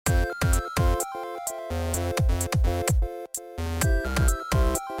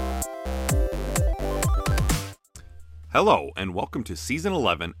Hello, and welcome to Season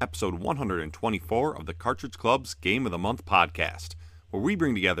 11, Episode 124 of the Cartridge Club's Game of the Month podcast, where we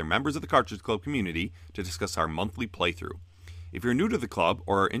bring together members of the Cartridge Club community to discuss our monthly playthrough. If you're new to the club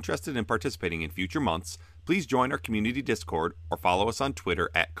or are interested in participating in future months, please join our community Discord or follow us on Twitter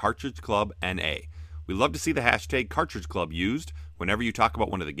at Cartridge Club NA. We love to see the hashtag Cartridge Club used whenever you talk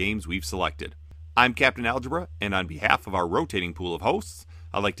about one of the games we've selected. I'm Captain Algebra, and on behalf of our rotating pool of hosts,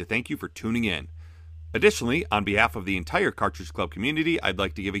 I'd like to thank you for tuning in. Additionally, on behalf of the entire Cartridge Club community, I'd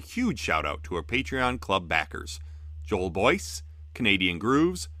like to give a huge shout out to our Patreon Club backers: Joel Boyce, Canadian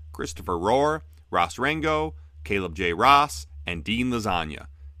Grooves, Christopher Rohr, Ross Rango, Caleb J. Ross, and Dean Lasagna.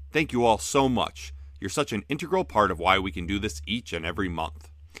 Thank you all so much. You're such an integral part of why we can do this each and every month.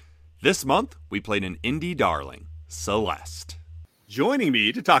 This month, we played an indie darling, Celeste. Joining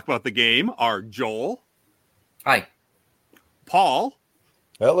me to talk about the game are Joel. Hi. Paul.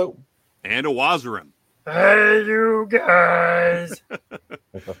 Hello. And Awazarim. Hey, you guys.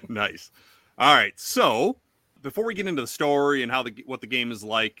 Nice. All right. So before we get into the story and what the game is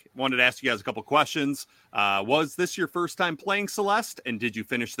like, I wanted to ask you guys a couple questions. Was this your first time playing Celeste? And did you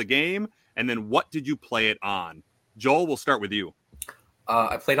finish the game? And then what did you play it on? Joel, we'll start with you.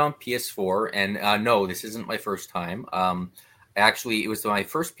 I played on PS4, and no, this isn't my first time. Actually, it was my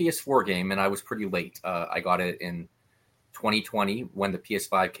first PS4 game, and I was pretty late. I got it in 2020 when the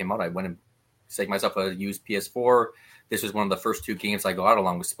PS5 came out. I went and saved myself a used PS4. This was one of the first two games I got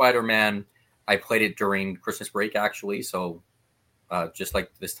along with Spider-Man. I played it during Christmas break, actually, so just like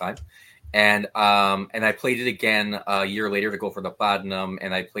this time. And I played it again a year later to go for the Platinum,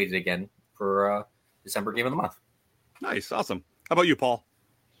 and I played it again for December Game of the Month. Nice. Awesome. How about you, Paul?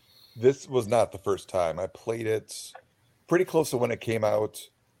 This was not the first time. I played it pretty close to when it came out.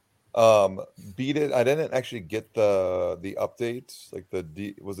 Beat it. I didn't actually get the updates, like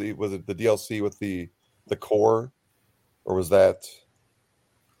was it the DLC with the core, or was that?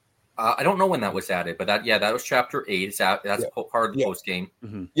 I don't know when that was added, but that was Chapter 8. It's out. That's part of the post game.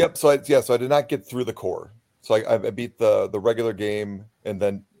 Mm-hmm. Yep. So I did not get through the core. So I beat the regular game, and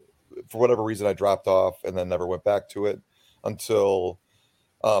then for whatever reason I dropped off, and then never went back to it until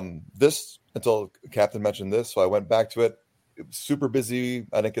Captain mentioned this. So I went back to it. It was super busy.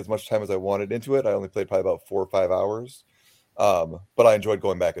 I didn't get as much time as I wanted into it. I only played probably about 4 or 5 hours. But I enjoyed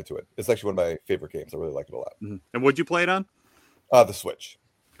going back into it. It's actually one of my favorite games. I really like it a lot. Mm-hmm. And what'd you play it on? The Switch.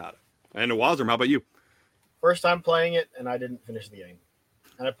 Got it. And Awazarim, how about you? First time playing it, and I didn't finish the game.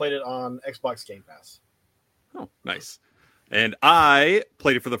 And I played it on Xbox Game Pass. Oh, nice. And I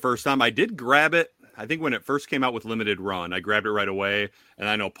played it for the first time. I did grab it, I think, when it first came out with limited run. I grabbed it right away. And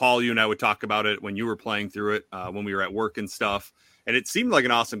I know, Paul, you and I would talk about it when you were playing through it, when we were at work and stuff. And it seemed like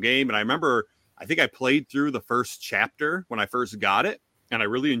an awesome game. And I remember, I think I played through the first chapter when I first got it, and I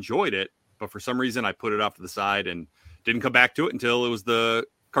really enjoyed it. But for some reason, I put it off to the side and didn't come back to it until it was the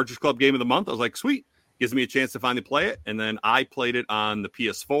Cartridge Club Game of the Month. I was like, sweet, gives me a chance to finally play it. And then I played it on the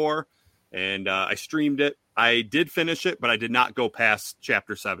PS4, and I streamed it. I did finish it, but I did not go past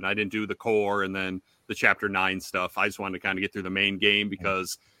Chapter 7. I didn't do the core and then the Chapter 9 stuff. I just wanted to kind of get through the main game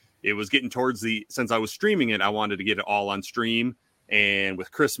because it was getting towards since I was streaming it, I wanted to get it all on stream. And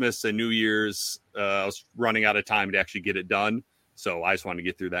with Christmas and New Year's, I was running out of time to actually get it done. So I just wanted to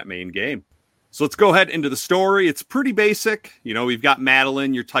get through that main game. So let's go ahead into the story. It's pretty basic. You know, we've got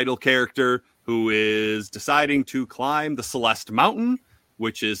Madeline, your title character, who is deciding to climb the Celeste Mountain,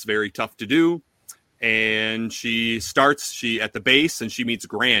 which is very tough to do. And she at the base, and she meets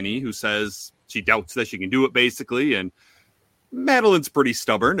Granny, who says she doubts that she can do it, basically. And Madeline's pretty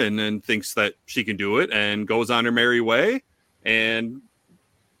stubborn and thinks that she can do it and goes on her merry way. And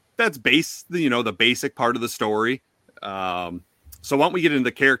that's the basic part of the story. So why don't we get into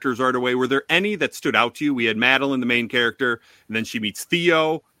the characters right away? Were there any that stood out to you? We had Madeline, the main character, and then she meets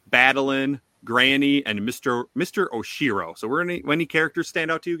Theo, Madeline, Granny, and Mr. Oshiro. So were any characters stand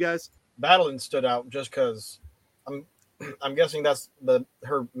out to you guys? Madeline stood out just because I'm guessing that's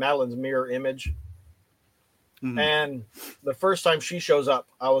her Madeline's mirror image. Mm-hmm. And the first time she shows up,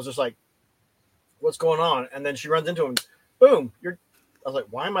 I was just like, what's going on? And then she runs into him. Boom. I was like,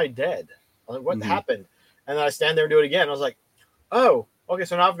 why am I dead? I was like, what happened? And then I stand there and do it again. I was like, oh, okay.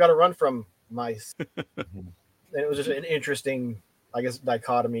 So now I've got to run from mice. And it was just an interesting, I guess,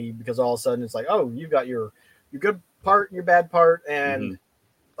 dichotomy, because all of a sudden it's like, oh, you've got your good part and your bad part. And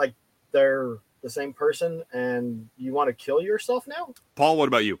like, they're the same person and you want to kill yourself now? Paul, what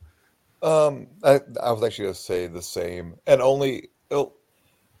about you? I was actually going to say the same, and I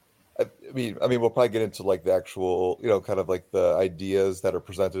mean, we'll probably get into like the actual, kind of like the ideas that are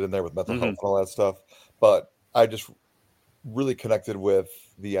presented in there with mental health and all that stuff. But I just really connected with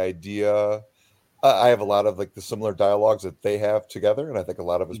the idea I have a lot of like the similar dialogues that they have together, and I think a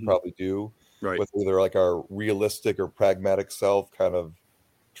lot of us probably do Right. with either like our realistic or pragmatic self, kind of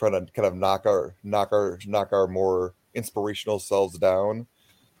trying to kind of knock our more inspirational selves down.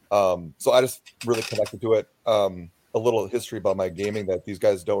 So I just really connected to it. A little history about my gaming that these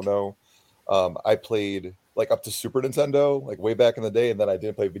guys don't know. I played like up to Super Nintendo, like way back in the day, and then I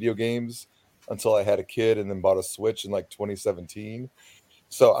didn't play video games until I had a kid and then bought a Switch in like 2017.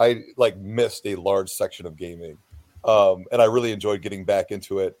 So I like missed a large section of gaming. And I really enjoyed getting back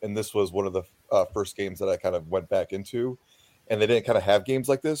into it. And this was one of the first games that I kind of went back into. And they didn't kind of have games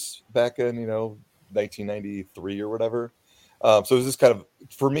like this back in, 1993 or whatever. So it was just kind of,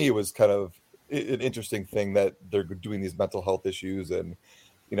 for me, it was kind of an interesting thing that they're doing these mental health issues and,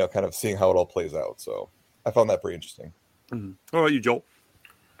 kind of seeing how it all plays out. So I found that pretty interesting. Mm-hmm. What about you, Joel?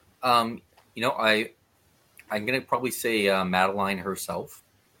 I'm going to probably say Madeline herself.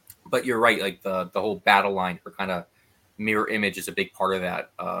 But you're right, like the whole battle line, her kind of mirror image is a big part of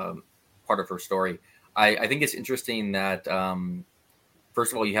that, part of her story. I think it's interesting that,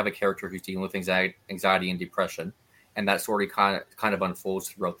 first of all, you have a character who's dealing with anxiety and depression, and that story kind of unfolds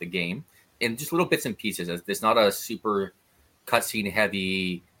throughout the game in just little bits and pieces. It's not a super cutscene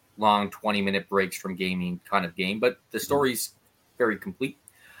heavy, long 20-minute breaks from gaming kind of game, but the story's very complete.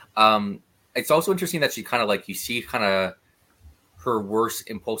 It's also interesting that she kind of like, you see kind of her worst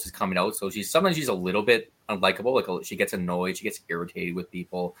impulses coming out. So sometimes she's a little bit unlikable. Like she gets annoyed, she gets irritated with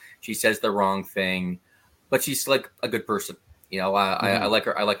people. She says the wrong thing, but she's like a good person. I like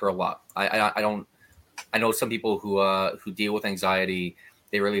her. I like her a lot. I know some people who deal with anxiety.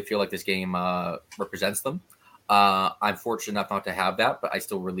 They really feel like this game represents them. I'm fortunate enough not to have that, but I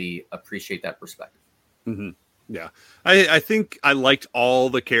still really appreciate that perspective. Mm-hmm. Yeah, I think I liked all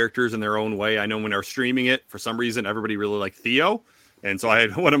the characters in their own way. I know when I was streaming it, for some reason, everybody really liked Theo. And so I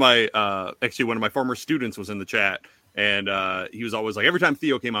had one of my former students was in the chat, and he was always like, every time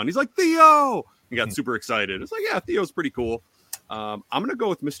Theo came on, he's like, Theo! He got super excited. It's like, yeah, Theo's pretty cool. I'm going to go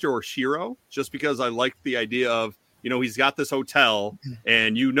with Mr. Oshiro, just because I liked the idea of, he's got this hotel,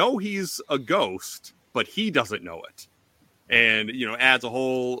 and he's a ghost, but he doesn't know it. And, adds a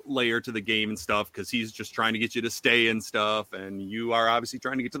whole layer to the game and stuff because he's just trying to get you to stay and stuff. And you are obviously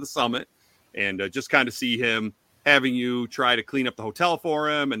trying to get to the summit and just kind of see him having you try to clean up the hotel for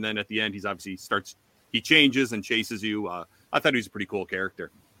him. And then at the end, he changes and chases you. I thought he was a pretty cool character.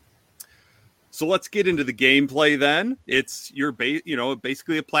 So let's get into the gameplay then. It's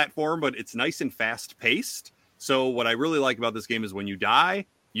basically a platform, but it's nice and fast paced. So what I really like about this game is when you die,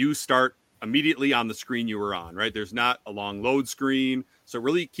 you start immediately on the screen you were on, right? There's not a long load screen. So it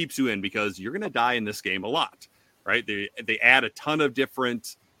really keeps you in because you're going to die in this game a lot, right? They add a ton of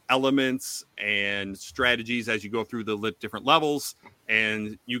different elements and strategies as you go through the different levels,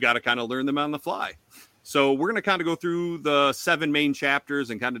 and you got to kind of learn them on the fly. So we're going to kind of go through the 7 main chapters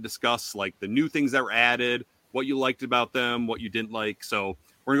and kind of discuss like the new things that were added, what you liked about them, what you didn't like. So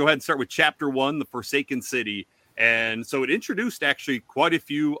we're going to go ahead and start with chapter 1, the Forsaken City. And so it introduced actually quite a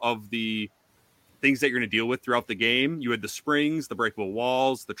few of the things that you're going to deal with throughout the game. You had the springs, the breakable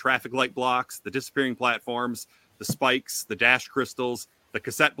walls, the traffic light blocks, the disappearing platforms, the spikes, the dash crystals, the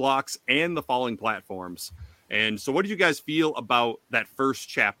cassette blocks, and the falling platforms. And so what did you guys feel about that first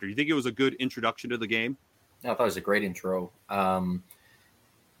chapter? You think it was a good introduction to the game? I thought it was a great intro.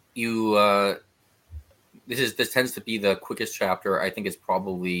 This tends to be the quickest chapter. I think it's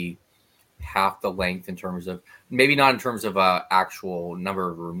probably half the length in terms of, maybe not in terms of actual number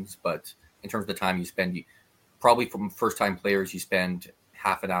of rooms, but in terms of the time you spend. Probably from first time players, you spend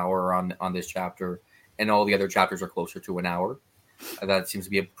half an hour on this chapter, and all the other chapters are closer to an hour. That seems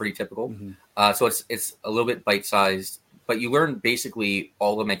to be pretty typical. Mm-hmm. So it's a little bit bite sized, but you learn basically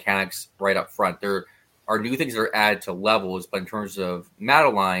all the mechanics right up front. There are new things that are added to levels, but in terms of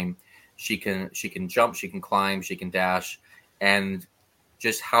Madeline, she can jump, she can climb, she can dash, and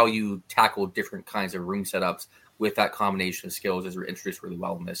just how you tackle different kinds of room setups with that combination of skills is introduced really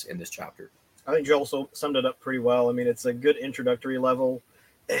well in this chapter. I think Joel summed it up pretty well. I mean, it's a good introductory level,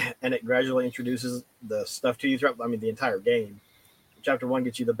 and it gradually introduces the stuff to you throughout, the entire game. Chapter 1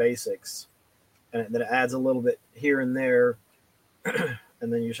 gets you the basics, and then it adds a little bit here and there, and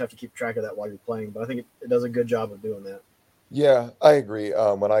then you just have to keep track of that while you're playing. But I think it does a good job of doing that. Yeah, I agree.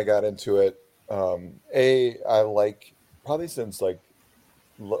 When I got into it, I like, probably since like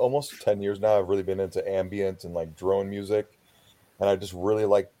almost 10 years now, I've really been into ambient and like drone music, and I just really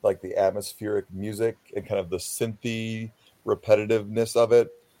like the atmospheric music and kind of the synthy repetitiveness of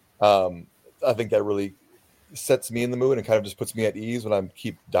it. I think that really sets me in the mood and kind of just puts me at ease when I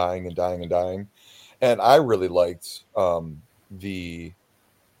keep dying and dying and dying. And I really liked the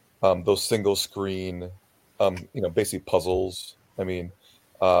those single screen, basically puzzles. I mean,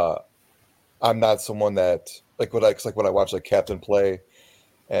 uh, I'm not someone that like when I watch like Captain play,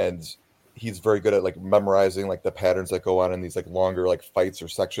 and he's very good at like memorizing like the patterns that go on in these like longer like fights or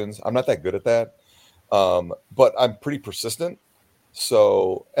sections. I'm not that good at that, but I'm pretty persistent.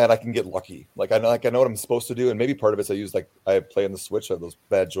 So, and I can get lucky. Like I know what I'm supposed to do, and maybe part of it's I play on the Switch. I have those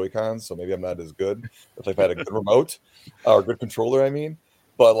bad Joy Cons, so maybe I'm not as good. If I had a good remote or a good controller, I mean.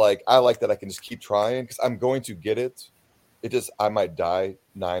 But like I like that I can just keep trying because I'm going to get it. I might die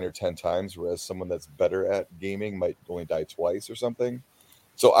 9 or 10 times, whereas someone that's better at gaming might only die twice or something.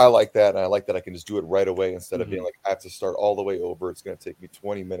 So I like that, and I like that I can just do it right away instead of being like I have to start all the way over. It's going to take me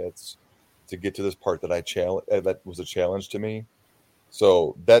 20 minutes to get to this part that was a challenge to me.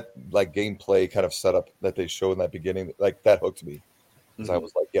 So that like gameplay kind of setup that they showed in that beginning, like that hooked me because I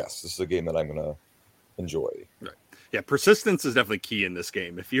was like, yes, this is a game that I'm gonna enjoy. Right. Yeah, persistence is definitely key in this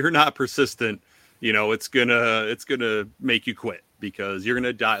game. If you're not persistent, it's gonna make you quit because you're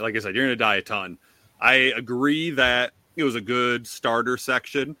gonna die. Like I said, you're gonna die a ton. I agree that it was a good starter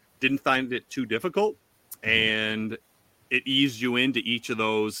section. Didn't find it too difficult, and it eased you into each of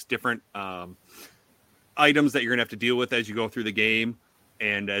those different items that you're gonna have to deal with as you go through the game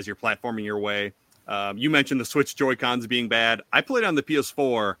and as you're platforming your way. You mentioned the Switch Joy-Cons being bad. I played on the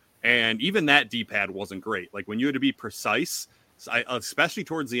PS4, and even that D-pad wasn't great. Like when you had to be precise, especially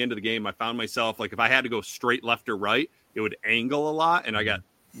towards the end of the game, I found myself like if I had to go straight left or right, it would angle a lot, and I got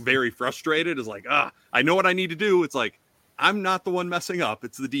very frustrated. It's like, I know what I need to do. It's like I'm not the one messing up.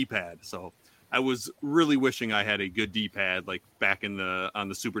 It's the D-pad. So I was really wishing I had a good D-pad like back on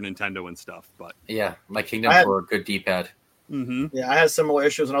the Super Nintendo and stuff. But yeah, my Kingdom for a good D-pad. Mm-hmm. Yeah, I had similar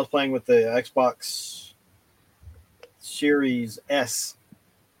issues when I was playing with the Xbox Series S,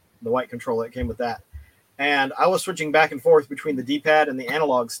 the white controller that came with that. And I was switching back and forth between the D-pad and the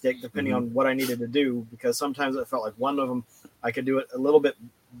analog stick depending on what I needed to do, because sometimes it felt like one of them I could do it a little bit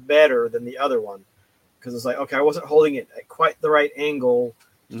better than the other one. Because it's like, okay, I wasn't holding it at quite the right angle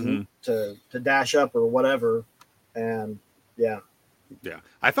to dash up or whatever. And yeah. Yeah,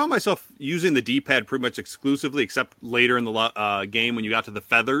 I found myself using the D-pad pretty much exclusively, except later in the game when you got to the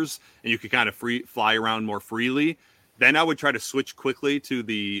feathers and you could kind of fly around more freely. Then I would try to switch quickly to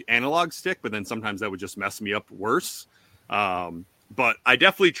the analog stick, but then sometimes that would just mess me up worse. But I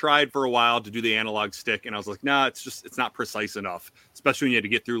definitely tried for a while to do the analog stick, and I was like, nah, it's not precise enough, especially when you had to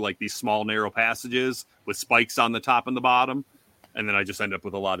get through like these small, narrow passages with spikes on the top and the bottom. And then I just end up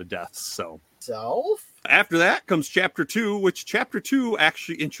with a lot of deaths. So after that comes Chapter 2, which Chapter 2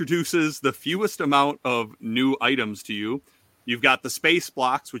 actually introduces the fewest amount of new items to you. You've got the space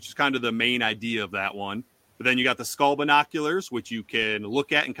blocks, which is kind of the main idea of that one. But then you got the skull binoculars, which you can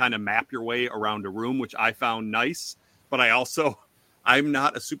look at and kind of map your way around a room, which I found nice. But I'm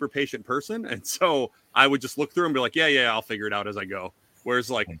not a super patient person. And so I would just look through and be like, yeah, I'll figure it out as I go. Whereas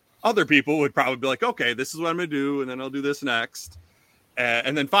like other people would probably be like, okay, this is what I'm going to do. And then I'll do this next.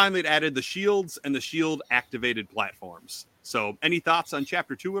 And then finally it added the shields and the shield activated platforms. So any thoughts on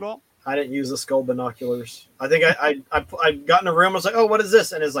Chapter 2 at all? I didn't use the skull binoculars. I think I got in a room. I was like, oh, what is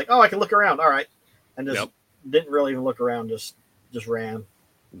this? And it's like, oh, I can look around. All right. And just didn't really even look around. Just ran.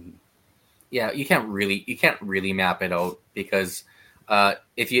 Yeah, you can't really map it out because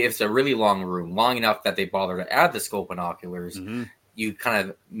if it's a really long room, long enough that they bother to add the scope binoculars, you kind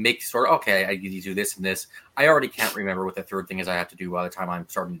of make okay, I need to do this and this. I already can't remember what the third thing is I have to do by the time I'm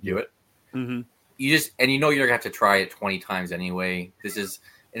starting to do it. You you're going to have to try it 20 times anyway. This is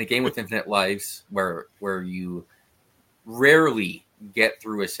in a game with infinite lives where you rarely get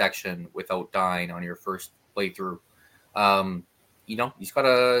through a section without dying on your first playthrough. You just got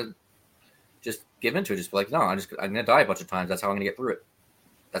to just give into it. Just be like, no, I'm going to die a bunch of times. That's how I'm going to get through it.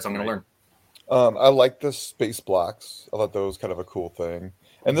 That's how I'm going to learn. I like the space blocks. I thought that was kind of a cool thing.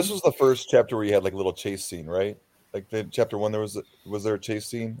 And this was the first chapter where you had like a little chase scene, right? Like the Chapter 1, was there a chase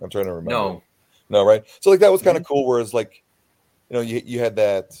scene? I'm trying to remember. No, right? So like that was kind of cool. Whereas like, you had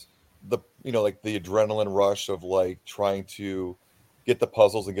that like the adrenaline rush of like trying to get the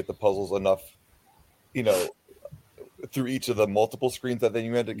puzzles enough, through each of the multiple screens that then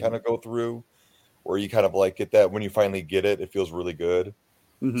you had to kind of go through, where you kind of like get that when you finally get it, it feels really good.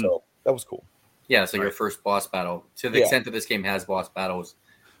 So that was cool. Yeah, so your first boss battle. To the extent that this game has boss battles,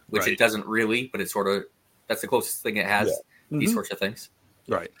 which it doesn't really, but it's sort of that's the closest thing it has. These sorts of things.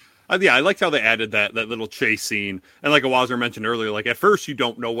 Right. I liked how they added that little chase scene. And like Awazer mentioned earlier, like at first you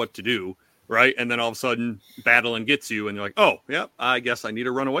don't know what to do, right? And then all of a sudden battling gets you and you're like, oh, yeah, I guess I need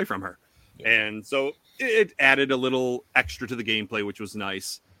to run away from her. And so it added a little extra to the gameplay, which was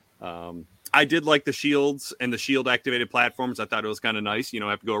nice. I did like the shields and the shield activated platforms. I thought it was kind of nice.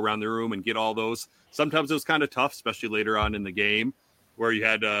 Have to go around the room and get all those. Sometimes it was kind of tough, especially later on in the game where you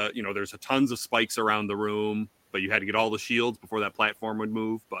had, there's tons of spikes around the room, but you had to get all the shields before that platform would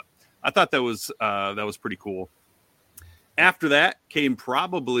move. But I thought that was pretty cool. After that came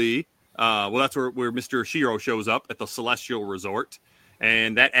probably, that's where Mr. Shiro shows up at the Celestial Resort.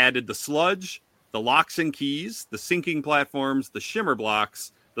 And that added the sludge, the locks and keys, the sinking platforms, the shimmer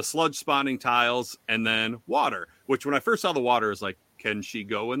blocks, the sludge spawning tiles, and then water, which when I first saw the water is like, can she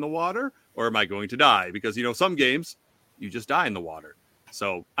go in the water or am I going to die? Because, some games you just die in the water.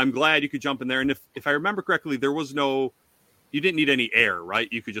 So I'm glad you could jump in there. And if I remember correctly, you didn't need any air,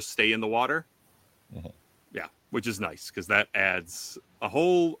 right? You could just stay in the water. Mm-hmm. Yeah, which is nice because that adds a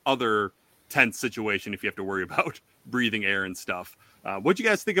whole other tense situation if you have to worry about breathing air and stuff. What'd you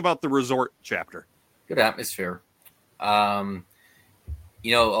guys think about the resort chapter? Good atmosphere. A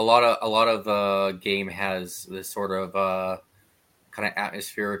lot of the game has this sort of kind of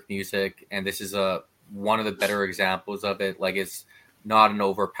atmospheric music, and this is one of the better examples of it. Like, it's not an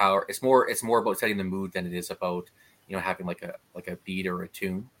overpower. It's more about setting the mood than it is about having like a beat or a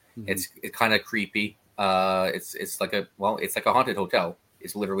tune. Mm-hmm. It's kind of creepy. It's like a haunted hotel.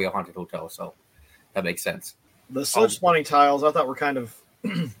 It's literally a haunted hotel, so that makes sense. The sludge spawning tiles I thought were kind of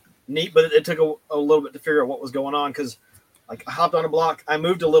neat, but it took a little bit to figure out what was going on because, like, I hopped on a block, I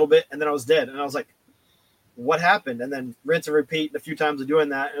moved a little bit, and then I was dead, and I was like, "What happened?" And then rinse and repeat a few times of doing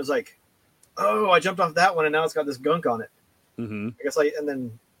that, and it was like, "Oh, I jumped off that one, and now it's got this gunk on it." Mm-hmm. I guess and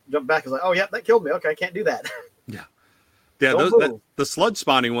then jumped back. I was like, "Oh yeah, that killed me. Okay, I can't do that." Yeah. The sludge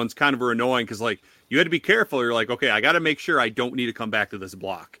spawning ones kind of were annoying because, like, you had to be careful. You're like, okay, I got to make sure I don't need to come back to this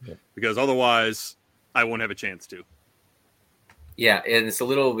block because otherwise I won't have a chance to. Yeah, and it's a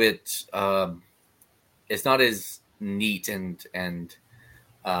little bit. It's not as neat and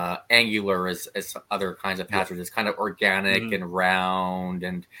angular as other kinds of patches. It's kind of organic and round,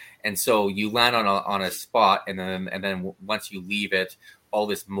 and so you land on a spot, and then once you leave it, all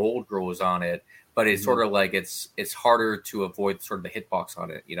this mold grows on it. But it's sort of like it's harder to avoid sort of the hitbox on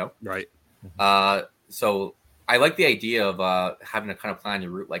it, Right. So I like the idea of having to kind of plan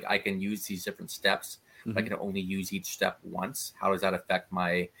your route. Like, I can use these different steps. Mm-hmm. I can only use each step once. How does that affect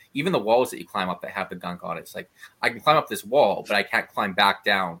even the walls that you climb up that have the gunk on it? It's like, I can climb up this wall, but I can't climb back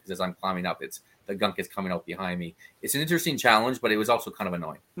down because as I'm climbing up, the gunk is coming out behind me. It's an interesting challenge, but it was also kind of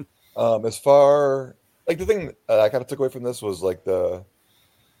annoying. As far, like, the thing I kind of took away from this was like the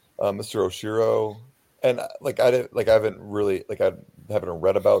Mr. Oshiro, and I haven't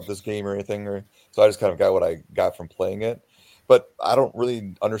read about this game or anything, so I just kind of got what I got from playing it. But I don't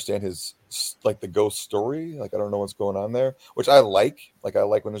really understand his, like, the ghost story. Like, I don't know what's going on there, which I like. Like, I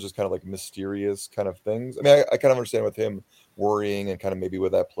like when there's just kind of like mysterious kind of things. I mean, I kind of understand with him worrying and kind of maybe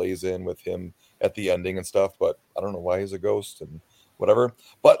where that plays in with him at the ending and stuff. But I don't know why he's a ghost and whatever.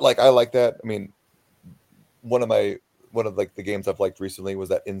 But, like, I like that. I mean, one of like the games I've liked recently was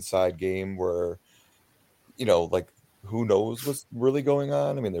that Inside game where, like, who knows what's really going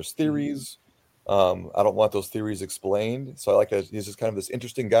on. I mean, there's theories. I don't want those theories explained. So I like that he's just kind of this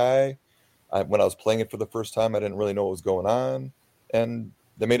interesting guy. When I was playing it for the first time, I didn't really know what was going on. And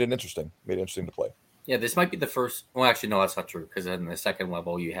they made it interesting to play. Yeah, this might be the first. Well, actually, no, that's not true because in the second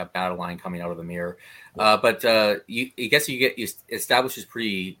level, you have Battle Line coming out of the mirror. But you establishes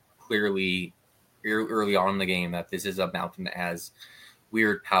pretty clearly early on in the game that this is a mountain that has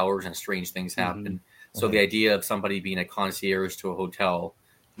weird powers and strange things happen. Mm-hmm. So the idea of somebody being a concierge to a hotel,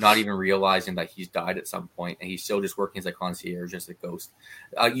 not even realizing that he's died at some point, and he's still just working as a concierge, as a ghost.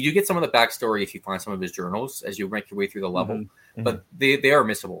 You do get some of the backstory if you find some of his journals as you make your way through the level, mm-hmm. but they are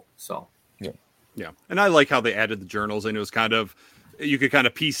missable. So yeah, and I like how they added the journals, and it was kind of, you could kind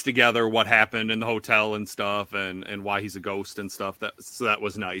of piece together what happened in the hotel and stuff, and why he's a ghost and stuff. So that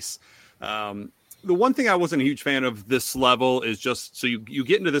was nice. The one thing I wasn't a huge fan of this level is just, so you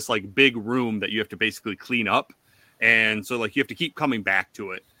get into this like big room that you have to basically clean up. And so, like, you have to keep coming back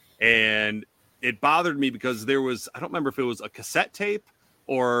to it. And it bothered me because there was, I don't remember if it was a cassette tape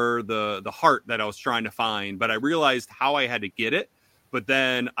or the heart that I was trying to find, but I realized how I had to get it. But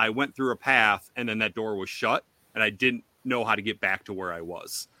then I went through a path and then that door was shut and I didn't know how to get back to where I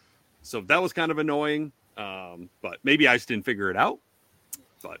was. So that was kind of annoying. But maybe I just didn't figure it out.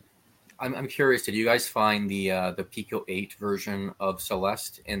 But I'm curious, did you guys find the Pico 8 version of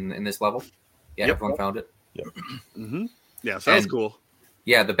Celeste in this level? Yeah, yep. Everyone found it? Yeah. Mm-hmm. Yeah, sounds cool.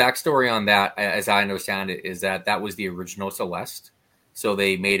 Yeah, the backstory on that, as I understand it, is that was the original Celeste. So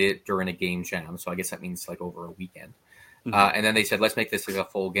they made it during a game jam. So I guess that means like over a weekend. And then they said, let's make this like a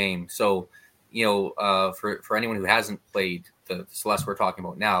full game. So, for anyone who hasn't played the Celeste we're talking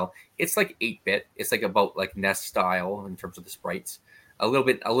about now, it's like 8-bit. It's like about like NES style in terms of the sprites. A little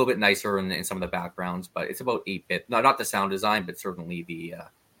bit nicer in some of the backgrounds, but it's about 8-bit. Not the sound design, but certainly the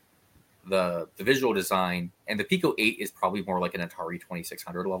visual design. And the Pico 8 is probably more like an Atari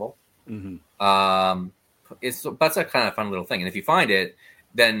 2600 level. That's a kind of fun little thing. And if you find it,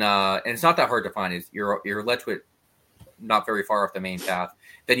 then and it's not that hard to find. Is you're led to it not very far off the main path.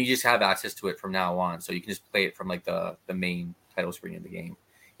 Then you just have access to it from now on, so you can just play it from like the main title screen of the game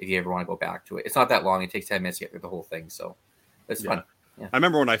if you ever want to go back to it. It's not that long; it takes 10 minutes to get through the whole thing, so it's fun. Yeah. I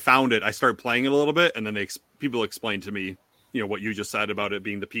remember when I found it, I started playing it a little bit, and then people explained to me, what you just said about it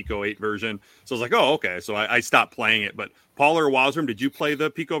being the Pico 8 version. So I was like, oh, okay. So I stopped playing it. But Paul or Wazram, did you play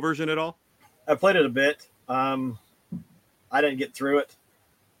the Pico version at all? I played it a bit. I didn't get through it.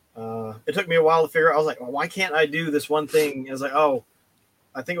 It took me a while to figure out. I was like, well, why can't I do this one thing? I was like, oh,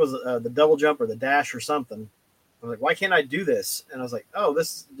 I think it was the double jump or the dash or something. I was like, why can't I do this? And I was like, oh,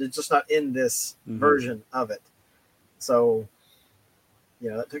 this is just not in this version of it. So,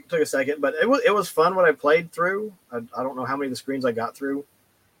 that took a second, but it was fun when I played through. I don't know how many of the screens I got through.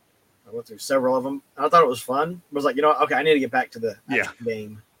 I went through several of them. I thought it was fun. I was like, okay, I need to get back to the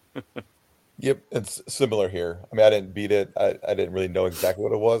game. Yep, it's similar here. I mean, I didn't beat it. I didn't really know exactly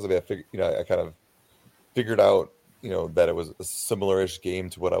what it was. I mean, I kind of figured out, that it was a similar-ish game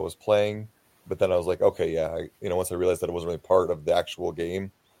to what I was playing. But then I was like, okay, yeah. Once I realized that it wasn't really part of the actual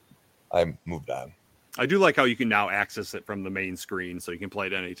game, I moved on. I do like how you can now access it from the main screen, so you can play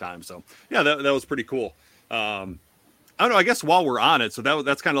it anytime. So yeah, that was pretty cool. I don't know. I guess while we're on it, so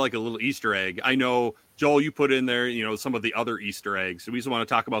that's kind of like a little Easter egg. I know, Joel, you put in there, some of the other Easter eggs. Do we just want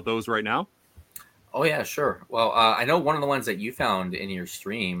to talk about those right now? Oh yeah, sure. Well, I know one of the ones that you found in your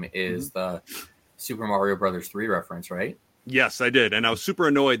stream is the Super Mario Brothers 3 reference, right? Yes, I did, and I was super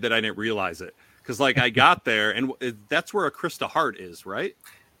annoyed that I didn't realize it because, I got there, and that's where a Crystal Heart is, right?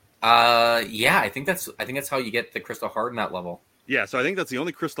 Yeah, I think that's how you get the Crystal Heart in that level. Yeah, so I think that's the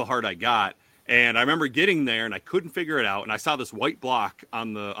only Crystal Heart I got, and I remember getting there and I couldn't figure it out, and I saw this white block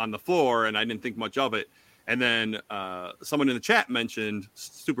on the floor, and I didn't think much of it. And then someone in the chat mentioned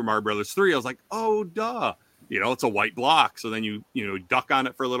Super Mario Brothers 3. I was like, oh, duh. It's a white block. So then you duck on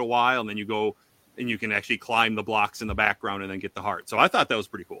it for a little while, and then you go and you can actually climb the blocks in the background and then get the heart. So I thought that was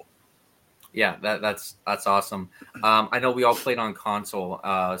pretty cool. Yeah, that's awesome. I know we all played on console,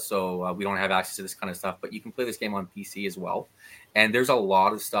 so we don't have access to this kind of stuff, but you can play this game on PC as well. And there's a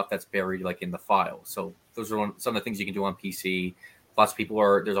lot of stuff that's buried like in the file. So those are some of the things you can do on PC. Plus,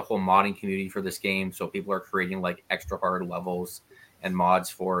 there's a whole modding community for this game, so people are creating like extra hard levels and mods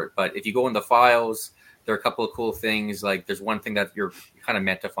for it. But if you go in the files, there are a couple of cool things. Like there's one thing that you're kind of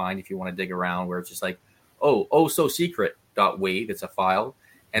meant to find if you want to dig around, where it's just like, oh so secret.wave. It's a file.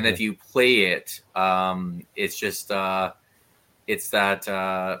 And if you play it, it's just it's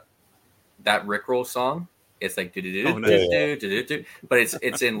that Rickroll song. It's like but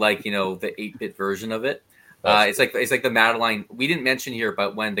it's in like the 8-bit version of it. It's like the Madeline. We didn't mention here,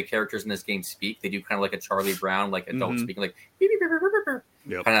 but when the characters in this game speak, they do kind of like a Charlie Brown, like adult speaking, like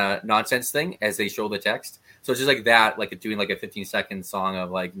kind of nonsense thing as they show the text. So it's just like that, like doing like a 15-second song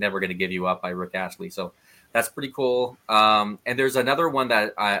of like "Never Gonna Give You Up" by Rick Astley. So that's pretty cool. And there's another one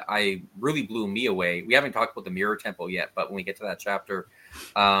that I really blew me away. We haven't talked about the Mirror Temple yet, but when we get to that chapter,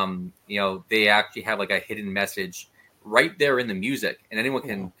 they actually have like a hidden message right there in the music, and anyone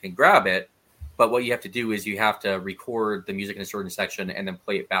can grab it. But what you have to do is you have to record the music in a certain section and then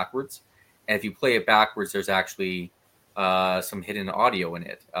play it backwards. And if you play it backwards, there's actually some hidden audio in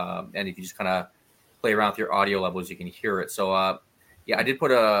it. And if you just kind of play around with your audio levels, you can hear it. So yeah, I did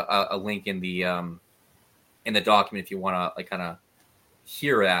put a link in the document if you want to like kind of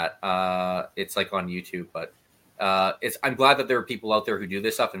hear that. It's like on YouTube, but I'm glad that there are people out there who do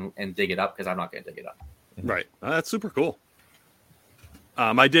this stuff and dig it up, because I'm not going to dig it up. Right. That's super cool.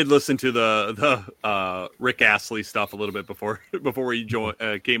 I did listen to the Rick Astley stuff a little bit before we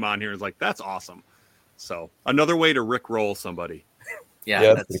came on here. It's like, that's awesome. So another way to Rick roll somebody.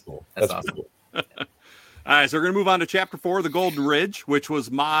 Yeah, that's pretty cool. That's awesome. Cool. All right, so we're going to move on to Chapter 4, the Golden Ridge, which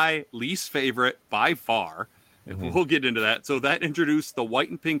was my least favorite by far. And we'll get into that. So that introduced the white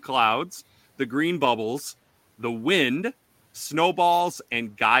and pink clouds, the green bubbles, the wind, snowballs,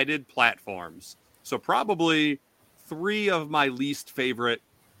 and guided platforms. So probably 3 of my least favorite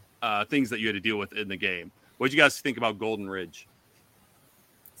things that you had to deal with in the game. What did you guys think about Golden Ridge?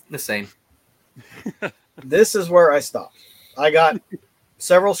 The same. This is where I stopped. I got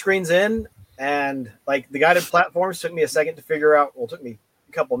several screens in, and like the guided platforms took me a second to figure out. Well, it took me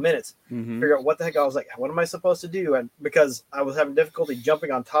a couple of minutes to figure out what the heck I was like. What am I supposed to do? And because I was having difficulty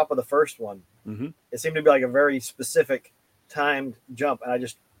jumping on top of the first one, it seemed to be like a very specific timed jump, and I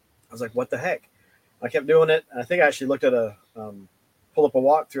was like, what the heck? I kept doing it. And I think I actually looked at pull up a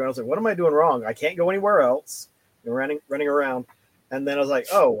walkthrough, and I was like, what am I doing wrong? I can't go anywhere else. You're running around. And then I was like,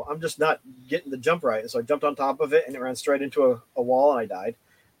 oh, I'm just not getting the jump right. And so I jumped on top of it, and it ran straight into a wall, and I died.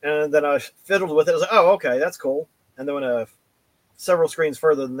 And then I fiddled with it. I was like, oh, okay, that's cool. And then went several screens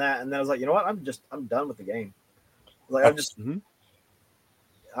further than that. And then I was like, you know what? I'm done with the game. Like, I'm just,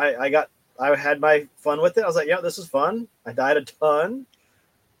 I had my fun with it. I was like, yeah, this is fun. I died a ton.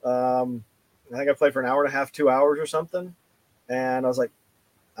 I think I played for an hour and a half, 2 hours or something. And I was like,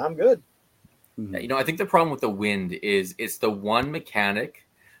 I'm good. Yeah, I think the problem with the wind is it's the one mechanic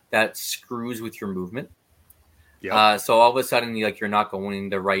that screws with your movement. Yep. So all of a sudden, you're not going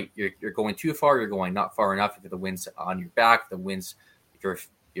the right. You're going too far. You're going not far enough. If the wind's on your back, the wind's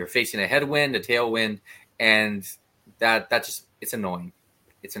you're facing a headwind, a tailwind, and that just it's annoying.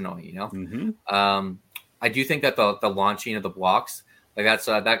 It's annoying, Mm-hmm. I do think that the launching of the blocks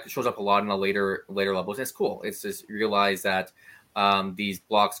that shows up a lot in the later levels. It's cool. It's just you realize that these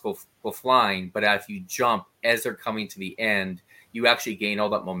blocks go flying, but if you jump as they're coming to the end, you actually gain all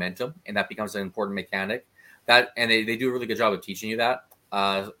that momentum, and that becomes an important mechanic. And they do a really good job of teaching you that.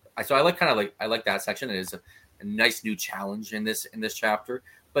 So I like that section. It is a nice new challenge in this chapter.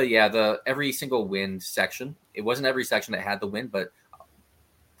 But yeah, every single wind section. It wasn't every section that had the wind, but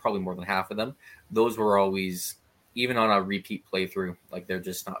probably more than half of them. Those were always, even on a repeat playthrough, they're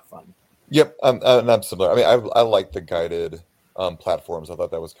just not fun. Yep, I'm similar. I mean, I like the guided platforms. I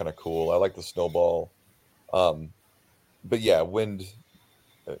thought that was kind of cool. I like the snowball. But yeah, wind,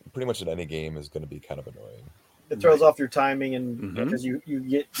 pretty much in any game, is going to be kind of annoying. It throws off your timing, and because you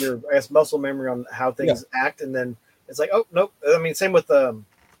get your muscle memory on how things act, and then it's like, oh nope. I mean, same with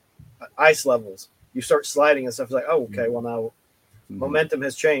ice levels. You start sliding and stuff. It's like, oh okay, well now momentum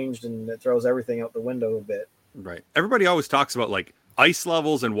has changed, and it throws everything out the window a bit. Right. Everybody always talks about ice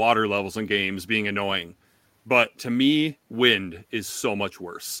levels and water levels in games being annoying, but to me, wind is so much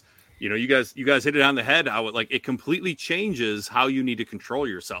worse. You guys hit it on the head. How it completely changes how you need to control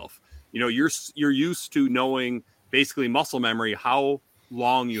yourself. You're used to knowing basically muscle memory how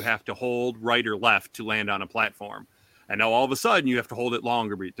long you have to hold right or left to land on a platform, and now all of a sudden you have to hold it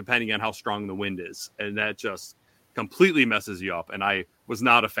longer depending on how strong the wind is, and that just completely messes you up. And I was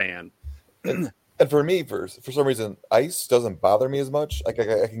not a fan. And for me, for some reason, ice doesn't bother me as much. I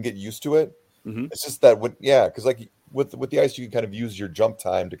can get used to it. Mm-hmm. It's just that because with the ice, you can kind of use your jump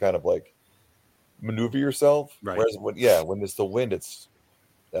time to kind of maneuver yourself. Right. Whereas when it's the wind, it's,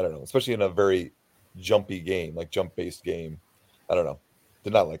 I don't know, especially in a very jumpy game, jump-based game. I don't know.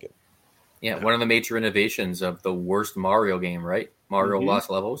 Did not like it. Yeah, one of the major innovations of the worst Mario game, right? Mario Lost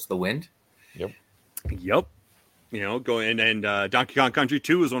Levels, the wind. Yep. Going and Donkey Kong Country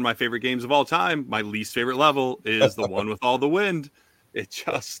 2 is one of my favorite games of all time. My least favorite level is the one with all the wind. It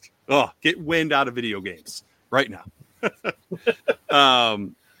just get wind out of video games right now.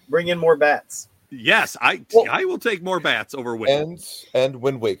 Bring in more bats. Yes, I will take more bats over wind. And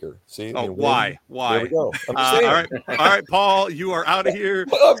Wind Waker. See? Oh, why? There we go. All right, Paul, you are out of here.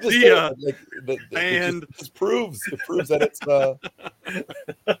 Well, I'm just saying, and it proves that it's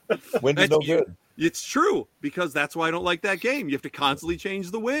wind is no good. It's true, because that's why I don't like that game. You have to constantly change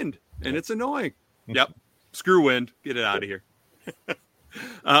the wind, and it's annoying. Yep. Screw wind. Get it out of here.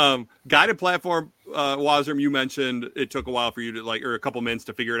 Guided platform, Wazram, you mentioned it took a while for you to or a couple minutes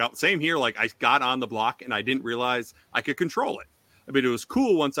to figure it out. Same here. I got on the block and I didn't realize I could control it. I mean, it was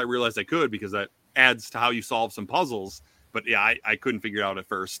cool once I realized I could, because that adds to how you solve some puzzles. But yeah, I couldn't figure it out at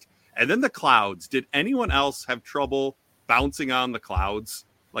first. And then the clouds. Did anyone else have trouble bouncing on the clouds?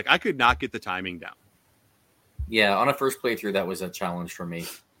 I could not get the timing down. Yeah, on a first playthrough, that was a challenge for me.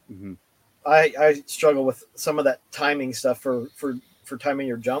 Mm-hmm. I struggle with some of that timing stuff for timing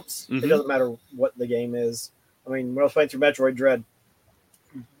your jumps. It doesn't matter what the game is. I mean, when I was playing through Metroid Dread,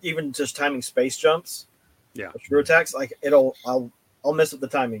 even just timing space jumps, screw attacks, I'll mess up the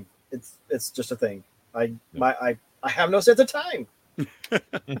timing. It's just a thing. I have no sense of time.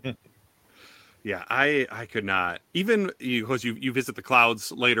 Yeah, I could not. Even because you visit the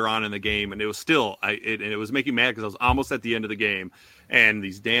clouds later on in the game, and it was still it was making me mad because I was almost at the end of the game, and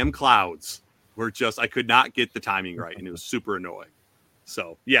these damn clouds were just, I could not get the timing right, and it was super annoying.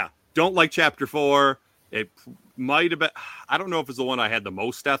 So yeah, don't like Chapter 4. It might have been, I don't know if it's the one I had the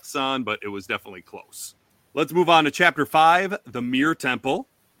most deaths on, but it was definitely close. Let's move on to Chapter 5, the Mirror Temple,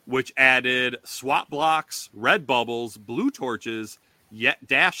 which added swap blocks, red bubbles, blue torches,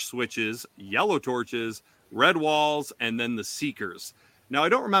 dash switches, yellow torches, red walls, and then the Seekers. Now, I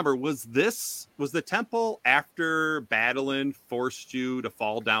don't remember, was the temple after Badalin forced you to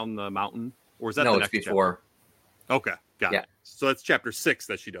fall down the mountain? Or was that no, the next it's before. Chapter? Okay. Got it. So that's chapter 6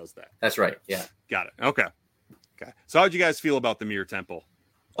 that she does that. That's right. Yeah. Got it. Okay. So how'd you guys feel about the Mirror Temple?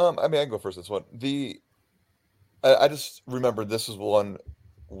 I mean, I can go first this one. I just remember this is one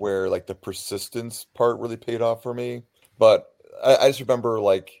where like the persistence part really paid off for me. But I just remember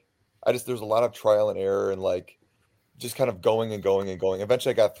like there's a lot of trial and error and like just kind of going and going and going.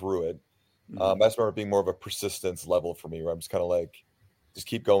 Eventually I got through it. I just remember it being more of a persistence level for me where I'm just kind of like, just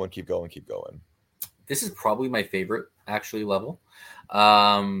keep going, keep going, keep going. This is probably my favorite actually level.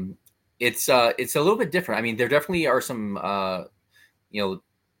 It's a little bit different. I mean, there definitely are some,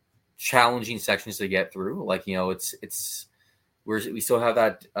 challenging sections to get through. Like, we still have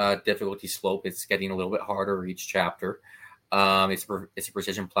that difficulty slope. It's getting a little bit harder each chapter. It's a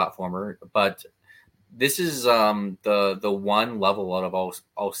precision platformer, but this is the one level out of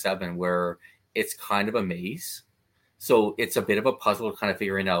all 7 where it's kind of a maze. So it's a bit of a puzzle kind of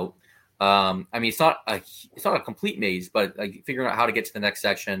figuring out. I mean, it's not a complete maze, but like figuring out how to get to the next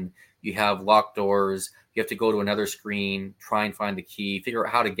section. You have locked doors. You have to go to another screen, try and find the key, figure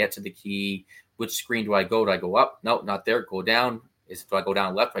out how to get to the key. Which screen do I go? Do I go up? No, not there. Go down. Do I go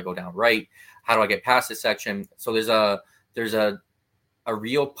down left? Do I go down right? How do I get past this section? So there's a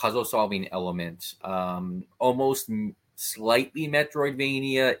real puzzle solving element, almost slightly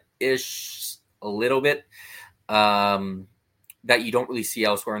Metroidvania-ish, a little bit, that you don't really see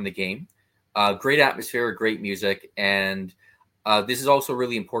elsewhere in the game. Great atmosphere, great music, and this is also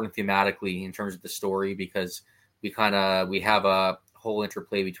really important thematically in terms of the story because we have a whole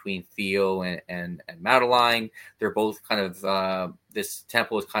interplay between Theo and Madeline. They're both kind of this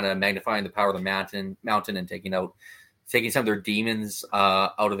temple is kind of magnifying the power of the mountain and taking some of their demons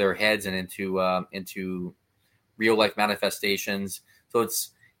out of their heads and into real life manifestations. So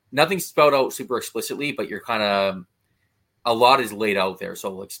it's nothing spelled out super explicitly, but you're kind of a lot is laid out there.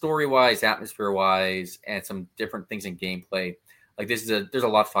 So like story wise, atmosphere wise, and some different things in gameplay. Like there's a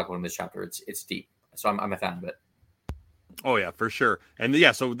lot to talk about in this chapter. It's deep. So I'm a fan of it. Oh yeah, for sure. And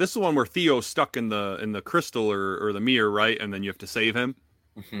yeah, so this is one where Theo's stuck in the crystal or the mirror, right? And then you have to save him.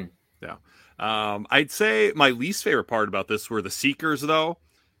 Mm-hmm. Yeah. I'd say my least favorite part about this were the Seekers, though,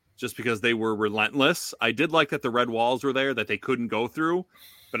 just because they were relentless. I did like that the red walls were there that they couldn't go through.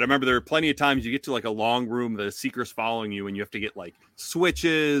 But I remember there were plenty of times you get to like a long room, the Seeker's following you, and you have to get like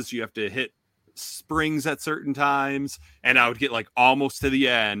switches, you have to hit springs at certain times, and I would get like almost to the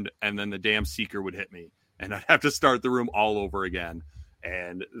end, and then the damn Seeker would hit me, and I'd have to start the room all over again.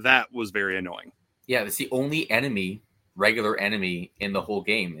 And that was very annoying. Yeah, it's the only regular enemy in the whole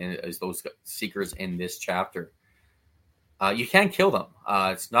game is those Seekers in this chapter. You can kill them.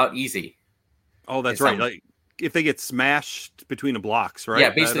 It's not easy. Oh, that's right. Like if they get smashed between the blocks, right?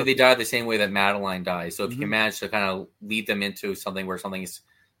 Yeah, basically they die the same way that Madeline dies. So if you can manage to kind of lead them into something where something's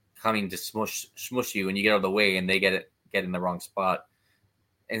coming to smush you and you get out of the way and they get in the wrong spot.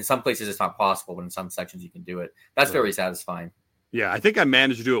 In some places it's not possible, but in some sections you can do it. That's very satisfying. Yeah, I think I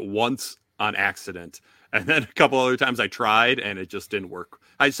managed to do it once on accident. And then a couple other times I tried and it just didn't work.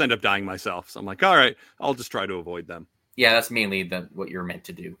 I just ended up dying myself. So I'm like, all right, I'll just try to avoid them. Yeah, that's mainly what you're meant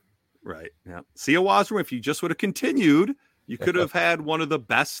to do. Right. Yeah. See, Wazrum, if you just would have continued, you could have had one of the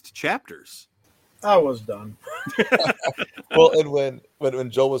best chapters. I was done. Well, and when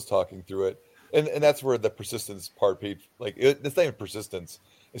Joel was talking through it, and that's where the persistence part, like it's not even persistence.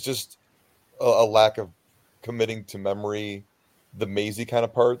 It's just a lack of committing to memory, the mazy kind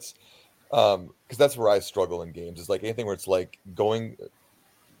of parts. Because that's where I struggle in games. It's like anything where it's like going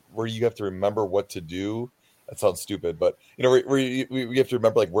where you have to remember what to do. That sounds stupid, but where you have to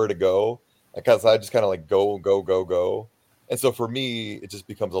remember like where to go. Because I just kind of like go, and so for me, it just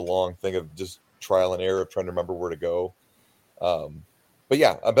becomes a long thing of just trial and error of trying to remember where to go. But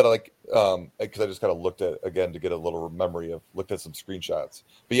yeah, I bet because I just kind of looked at again to get a little memory of looked at some screenshots.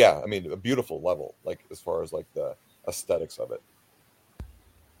 But yeah, I mean, a beautiful level, like as far as like the aesthetics of it.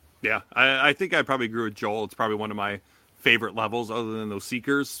 Yeah, I think I probably agree with Joel. It's probably one of my favorite levels other than those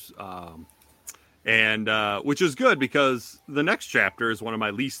Seekers. And which is good because the next chapter is one of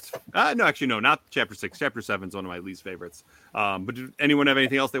my least. No, not chapter 6. Chapter 7 is one of my least favorites. But did anyone have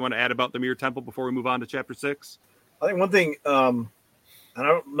anything else they want to add about the Mirror Temple before we move on to chapter 6? I think one thing, and I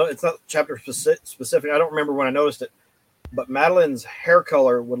don't know, it's not chapter specific. I don't remember when I noticed it, but Madeline's hair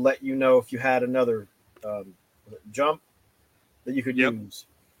color would let you know if you had another jump that you could use.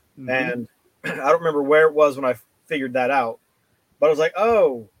 Mm-hmm. And I don't remember where it was when I figured that out, but I was like,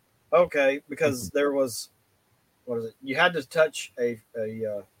 oh. Okay, because there was, what is it? You had to touch a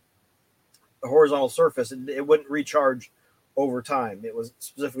horizontal surface. It wouldn't recharge over time. It was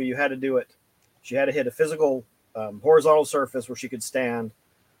specifically you had to do it. She had to hit a physical horizontal surface where she could stand,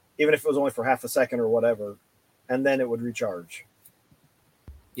 even if it was only for half a second or whatever. and then it would recharge.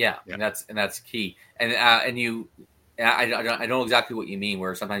 Yeah, Yeah. and that's key. And you, I know exactly what you mean.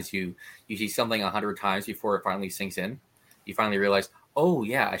 Where sometimes you see something 100 times before it finally sinks in. You finally realize, oh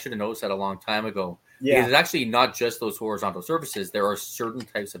yeah, I should have noticed that a long time ago. Yeah. Because it's actually not just those horizontal surfaces. There are certain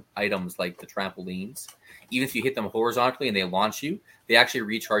types of items like the trampolines. Even if you hit them horizontally and they launch you, they actually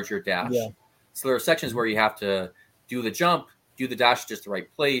recharge your dash. Yeah. So there are sections where you have to do the jump, do the dash just the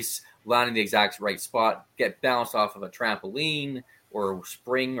right place, land in the exact right spot, get bounced off of a trampoline or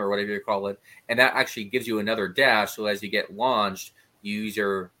spring or whatever you call it, and that actually gives you another dash. So as you get launched, you use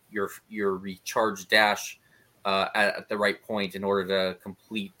your recharged dash at the right point in order to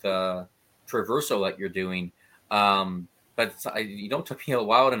complete the traversal that you're doing. But you don't took me a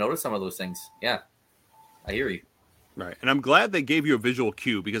while to notice some of those things. Yeah, I hear you. Right. And I'm glad they gave you a visual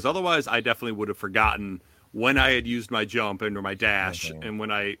cue, because otherwise I definitely would have forgotten when I had used my jump and or my dash and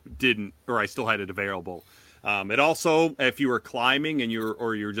when I didn't, or I still had it available. It also, if you were climbing and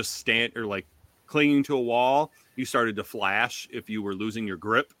you're just like clinging to a wall, you started to flash if you were losing your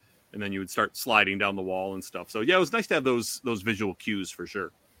grip, and then you would start sliding down the wall and stuff. So yeah, it was nice to have those visual cues for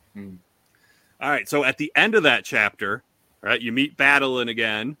sure. All right. So at the end of that chapter, right, you meet Badeline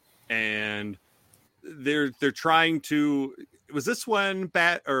again, and they're trying to. Was this when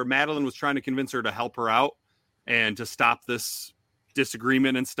Madeline was trying to convince her to help her out and to stop this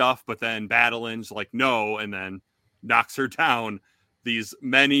disagreement and stuff, but then Badeline's like no, and then knocks her down these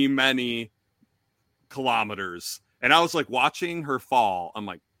many kilometers. And I was like watching her fall. I'm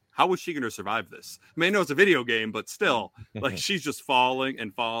like, how was she going to survive this? I mean, I know it's a video game, but still, like she's just falling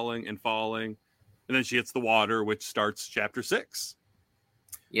and falling and falling, and then she hits the water, which starts chapter 6.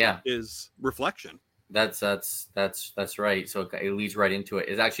 Yeah, is reflection. That's right. So it leads right into it.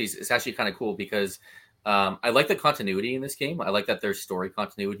 It's actually kind of cool because I like the continuity in this game. I like that there's story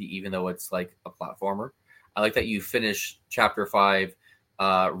continuity, even though it's like a platformer. I like that you finish chapter 5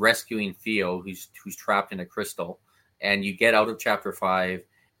 rescuing Theo, who's trapped in a crystal, and you get out of chapter 5,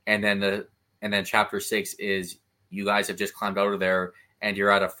 and then chapter 6 is you guys have just climbed out of there and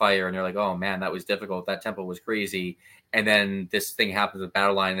you're at a fire, and you're like, oh man, that was difficult. That temple was crazy. And then this thing happens with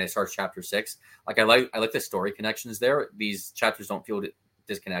Battle Line, and it starts chapter 6. Like I like the story connections there. These chapters don't feel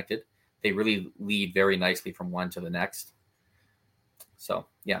disconnected. They really lead very nicely from one to the next. So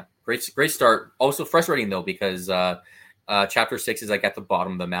yeah, great start. Also frustrating though, because chapter 6 is like at the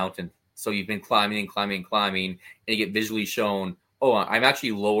bottom of the mountain. So you've been climbing, and you get visually shown, oh, I'm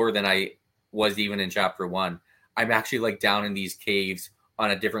actually lower than I was even in chapter 1. I'm actually like down in these caves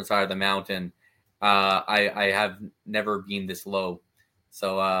on a different side of the mountain. I have never been this low.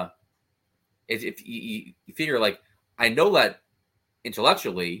 So if you figure, like, I know that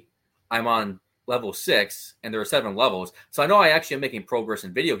intellectually I'm on level 6 and there are 7 levels. So I know I actually am making progress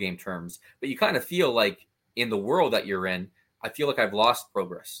in video game terms, but you kind of feel like in the world that you're in, I feel like I've lost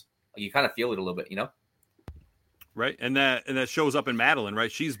progress. Like you kind of feel it a little bit, you know? Right. And that shows up in Madeline,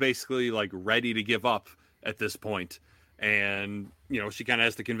 right? She's basically like ready to give up at this point. And, she kind of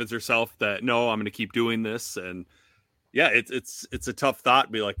has to convince herself that, no, I'm going to keep doing this. And yeah, it's a tough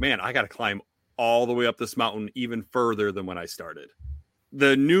thought. Be like, man, I got to climb all the way up this mountain even further than when I started.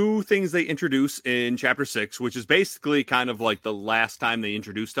 The new things they introduce in chapter 6, which is basically kind of like the last time they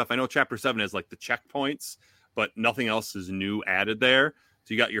introduced stuff. I know chapter 7 has like the checkpoints, but nothing else is new added there.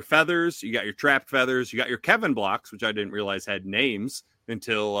 So you got your feathers, you got your trapped feathers, you got your Kevin blocks, which I didn't realize had names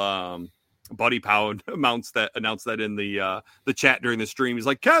until Buddy Pow announced that in the chat during the stream. He's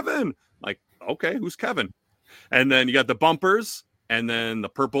like, Kevin. I'm like, okay, who's Kevin? And then you got the bumpers and then the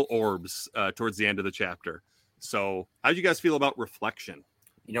purple orbs towards the end of the chapter. So how do you guys feel about reflection?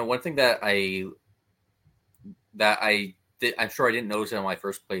 One thing that I did, I'm sure I didn't notice it on my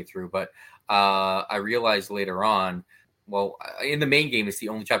first playthrough, but I realized later on, well, in the main game, it's the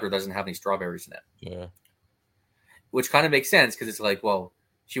only chapter that doesn't have any strawberries in it. Yeah. Which kind of makes sense because it's like, well,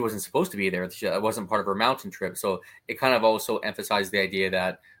 she wasn't supposed to be there. It wasn't part of her mountain trip. So it kind of also emphasized the idea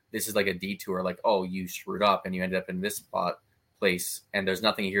that this is like a detour, like, oh, you screwed up and you ended up in this place and there's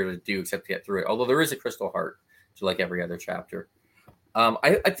nothing here to do except to get through it. Although there is a crystal heart, to like every other chapter.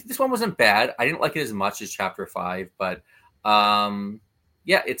 I think this one wasn't bad. I didn't like it as much as chapter 5, but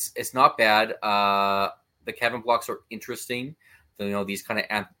yeah, it's not bad. The Kevin blocks are interesting. These kind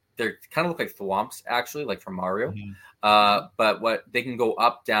of they kind of look like thwomps, actually, like from Mario. Mm-hmm. But what they can go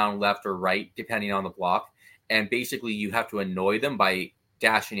up, down, left, or right depending on the block, and basically you have to annoy them by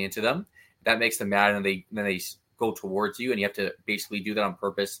dashing into them. That makes them mad, and then they go towards you, and you have to basically do that on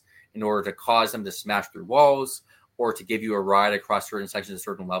purpose in order to cause them to smash through walls or to give you a ride across certain sections of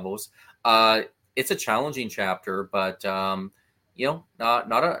certain levels. It's a challenging chapter, but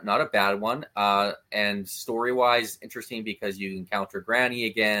not a bad one. And story wise, interesting because you encounter Granny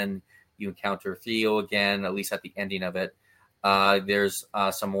again, you encounter Theo again, at least at the ending of it. There's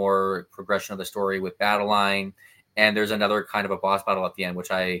some more progression of the story with Battle Line, and there's another kind of a boss battle at the end,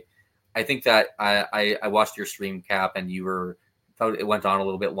 which I think that I watched your stream, Cap, and thought it went on a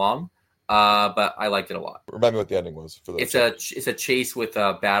little bit long, but I liked it a lot. Remind me what the ending was for those. It's a chase with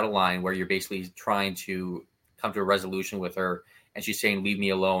a Battle Line where you're basically trying to come to a resolution with her, and she's saying, "Leave me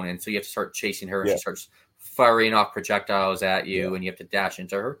alone," and so you have to start chasing her, and she starts firing off projectiles at you, and you have to dash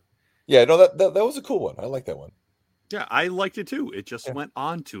into her. Yeah, no, that was a cool one. I like that one. Yeah, I liked it too. It just went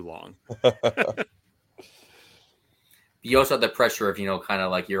on too long. You also have the pressure of, kind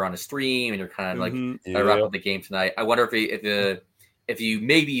of like you're on a stream and you're kind of like, I wrap up the game tonight. I wonder if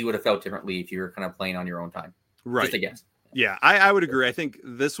you would have felt differently if you were kind of playing on your own time. Right. Just a guess. Yeah, I would agree. I think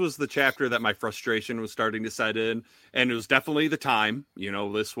this was the chapter that my frustration was starting to set in, and it was definitely the time.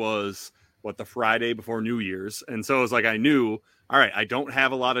 This was the Friday before New Year's, and so it was like I knew, all right, I don't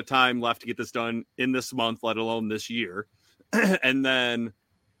have a lot of time left to get this done in this month, let alone this year. And then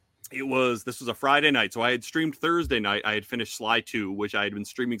this was a Friday night, so I had streamed Thursday night. I had finished Sly 2, which I had been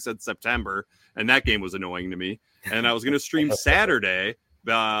streaming since September, and that game was annoying to me. And I was going to stream Saturday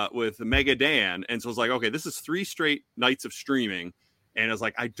with Mega Dan, and so I was like, okay, this is 3 straight nights of streaming, and I was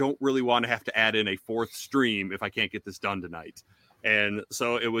like, I don't really want to have to add in a 4th stream if I can't get this done tonight. And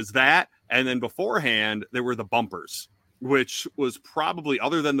so it was that, and then beforehand there were the bumpers, which was probably,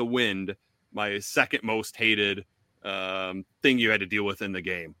 other than the wind, my second most hated thing you had to deal with in the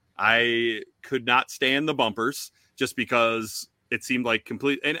game. I could not stand the bumpers just because it seemed like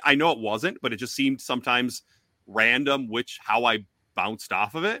complete, and I know it wasn't, but it just seemed sometimes random how I bounced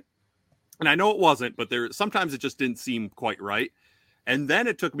off of it. And I know it wasn't, but sometimes it just didn't seem quite right. And then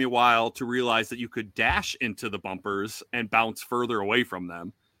it took me a while to realize that you could dash into the bumpers and bounce further away from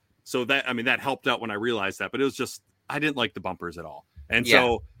them. So that helped out when I realized that, but it was just, I didn't like the bumpers at all. And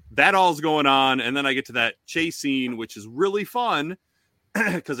so that all's going on. And then I get to that chase scene, which is really fun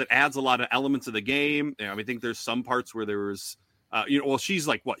because it adds a lot of elements of the game. I think there's some parts where there was, she's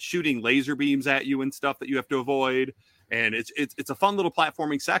like shooting laser beams at you and stuff that you have to avoid. And it's a fun little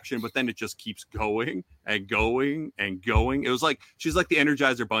platforming section, but then it just keeps going and going and going. It was like she's like the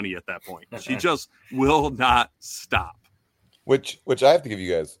Energizer Bunny at that point. She just will not stop. Which I have to give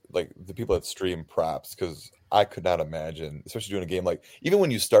you guys, like the people that stream, props, because I could not imagine, especially doing a game like, even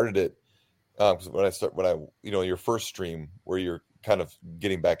when you started it, your first stream where you're kind of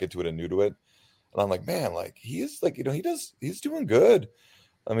getting back into it and new to it, and I'm like, man, like he is like, he's doing good.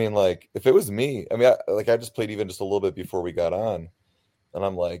 I mean, like, if it was me, I just played even just a little bit before we got on, and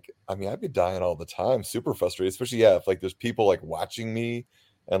I'm like, I'd be dying all the time, super frustrated, especially, if like there's people like watching me,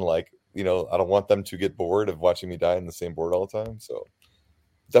 and like, I don't want them to get bored of watching me die in the same board all the time. So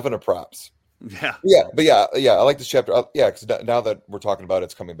definite props. Yeah. But I like this chapter. Because now that we're talking about it,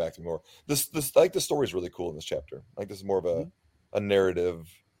 it's coming back to me more. This like the story is really cool in this chapter. Like this is more of a narrative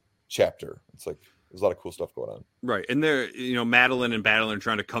chapter. It's like, there's a lot of cool stuff going on. Right. And there, Madeline and Badeline are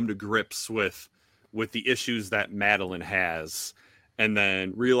trying to come to grips with the issues that Madeline has. And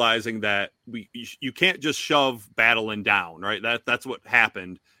then realizing that you can't just shove Badeline down, right? That's what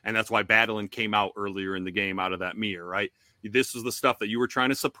happened. And that's why Badeline came out earlier in the game out of that mirror, right? This was the stuff that you were trying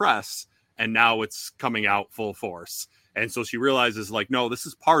to suppress. And now it's coming out full force. And so she realizes like, no, this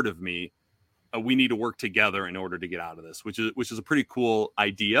is part of me. We need to work together in order to get out of this, which is a pretty cool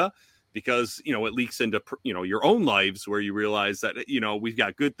idea. Because, it leaks into, your own lives where you realize that, we've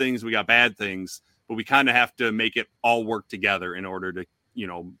got good things, we got bad things, but we kind of have to make it all work together in order to,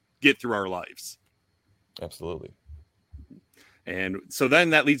 get through our lives. Absolutely. And so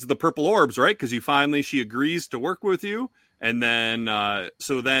then that leads to the purple orbs, right? Because she agrees to work with you. And then,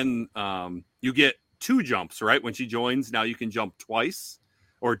 you get 2 jumps, right? When she joins, now you can jump twice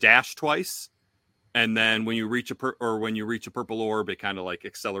or dash twice. And then when you reach a purple orb, it kind of like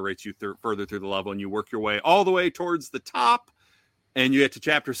accelerates you further through the level, and you work your way all the way towards the top, and you get to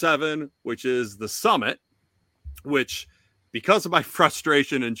chapter 7, which is the summit. Which, because of my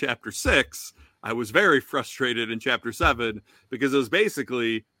frustration in chapter 6, I was very frustrated in chapter 7 because it was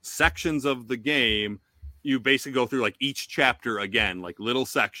basically sections of the game. You basically go through like each chapter again, like little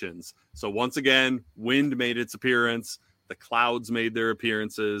sections. So once again, wind made its appearance. The clouds made their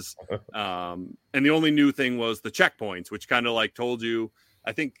appearances. And the only new thing was the checkpoints, which kind of like told you,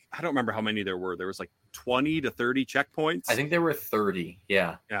 I don't remember how many there were. There was like 20 to 30 checkpoints. I think there were 30.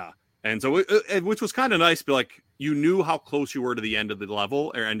 Yeah. Yeah. And so, which was kind of nice, but like, you knew how close you were to the end of the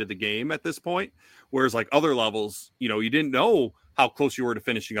level or end of the game at this point. Whereas like other levels, you know, you didn't know how close you were to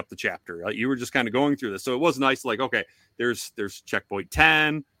finishing up the chapter. Right? You were just kind of going through this. So it was nice. Like, okay, there's checkpoint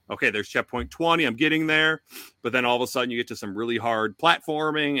 10. Okay, there's checkpoint 20. I'm getting there. But then all of a sudden you get to some really hard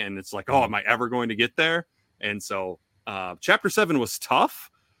platforming and it's like, oh, am I ever going to get there? And so chapter 7 was tough.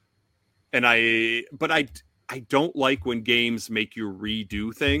 And I don't like when games make you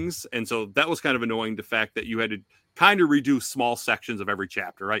redo things. And so that was kind of annoying, the fact that you had to kind of redo small sections of every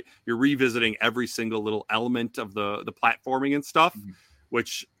chapter, right? You're revisiting every single little element of the platforming and stuff,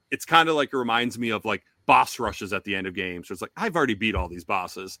 which it's kind of like, it reminds me of like boss rushes at the end of games. So it's like, I've already beat all these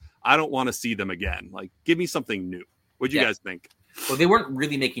bosses. I don't want to see them again. Like, give me something new. What'd you guys think? Well, they weren't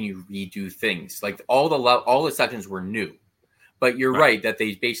really making you redo things. Like all the sections were new, but you're right that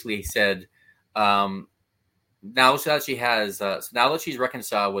they basically said, now that she has, now that she's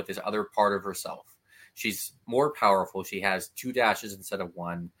reconciled with this other part of herself, she's more powerful. She has 2 dashes instead of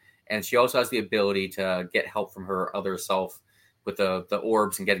 1, and she also has the ability to get help from her other self with the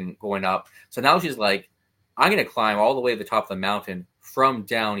orbs and going up. So now she's like, I'm going to climb all the way to the top of the mountain from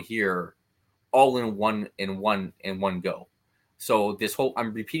down here, all in one go. So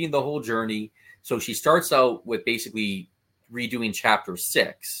I'm repeating the whole journey. So she starts out with basically redoing chapter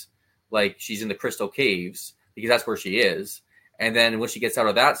 6, like she's in the Crystal Caves, because that's where she is. And then when she gets out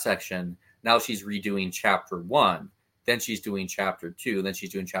of that section, now she's redoing chapter 1. Then she's doing chapter 2. Then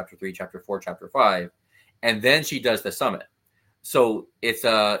she's doing chapter 3, chapter 4, chapter 5. And then she does the summit. So it's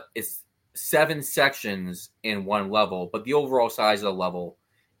 7 sections in one level, but the overall size of the level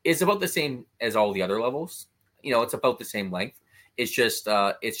is about the same as all the other levels. You know, it's about the same length. It's just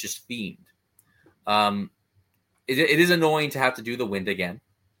themed. It is annoying to have to do the wind again.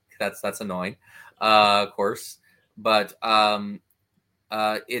 That's annoying, of course. But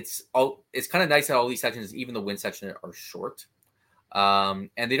it's kind of nice that all these sections, even the wind section, are short, and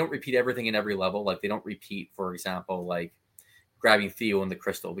they don't repeat everything in every level. Like they don't repeat, for example, like grabbing Theo in the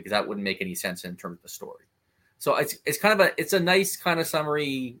crystal, because that wouldn't make any sense in terms of the story. So it's kind of a nice kind of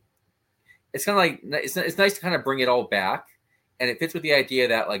summary. It's kind of like it's nice to kind of bring it all back, and it fits with the idea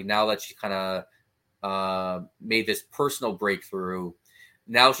that like now that she kind of made this personal breakthrough,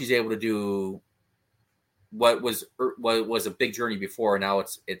 now she's able to do what was a big journey before. Now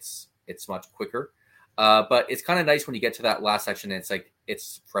it's much quicker, but it's kind of nice when you get to that last section and it's like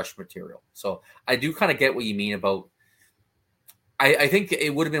it's fresh material. So I do kind of get what you mean about. I think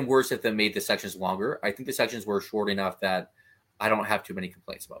it would have been worse if they made the sections longer. I think the sections were short enough that I don't have too many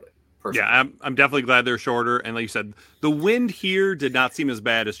complaints about it. Personally. Yeah, I'm definitely glad they're shorter. And like you said, the wind here did not seem as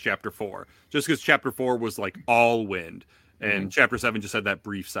bad as chapter 4, just because chapter 4 was like all wind, and chapter 7 just had that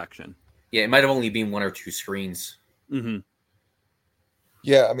brief section. Yeah, it might have only been 1 or 2 screens. Mm-hmm.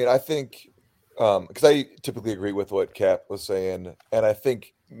 Yeah, I mean, I think because I typically agree with what Cap was saying, and I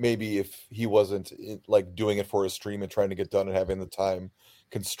think maybe if he wasn't like doing it for his stream and trying to get done and having the time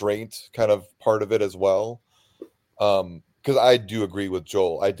constraint kind of part of it as well, because I do agree with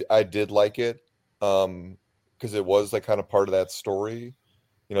Joel. I did like it because it was like kind of part of that story.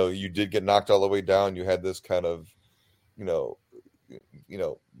 You know, you did get knocked all the way down. You had this kind of, you know,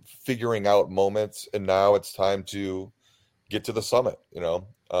 figuring out moments, and now it's time to get to the summit. You know,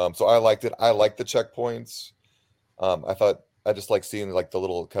 so I liked it. I liked the checkpoints. I just like seeing like the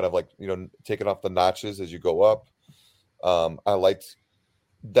little kind of like, you know, taking off the notches as you go up. I liked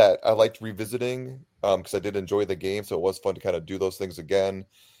that. I liked revisiting because I did enjoy the game, so it was fun to kind of do those things again,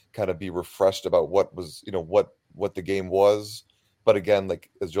 kind of be refreshed about what was, you know, what the game was. But again, like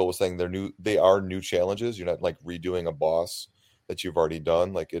as Joel was saying, they are new challenges. You're not like redoing a boss that you've already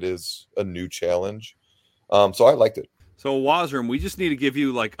done. Like it is a new challenge. So I liked it. So Wazram, we just need to give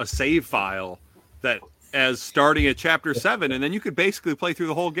you like a save file that as starting at chapter 7, and then you could basically play through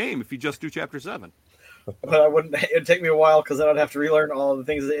the whole game if you just do chapper 7. But I wouldn't. It'd take me a while because then I'd have to relearn all the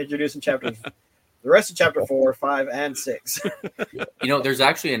things that they introduced in chapters, the rest of chapter 4, 5, and 6. You know, there's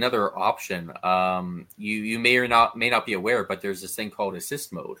actually another option. You may or may not be aware, but there's this thing called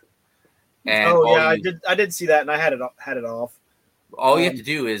assist mode. And I did see that, and I had it off. All you have to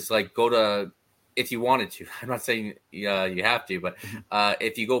do is like go to. If you wanted to, I'm not saying you have to, but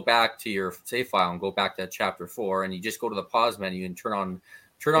if you go back to your save file and go back to chapter 4, and you just go to the pause menu and turn on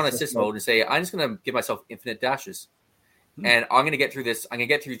assist mode and say, I'm just going to give myself infinite dashes, and I'm going to get through this. I'm going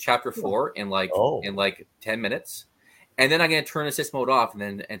to get through chapter 4 in like 10 minutes, and then I'm going to turn assist mode off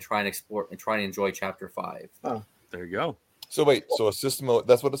and try and explore and try and enjoy chapter 5. Oh. There you go. So wait, so assist mode?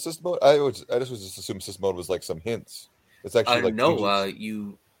 That's what assist mode? I just assumed assist mode was like some hints. It's actually like no.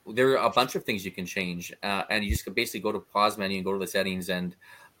 There are a bunch of things you can change, and you just basically go to pause menu and go to the settings, and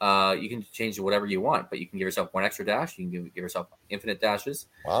you can change to whatever you want, but you can give yourself one extra dash. You can give yourself infinite dashes.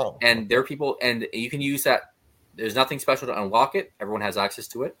 Wow. And there are people, and you can use that. There's nothing special to unlock it. Everyone has access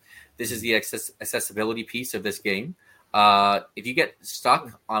to it. This is the accessibility piece of this game. If you get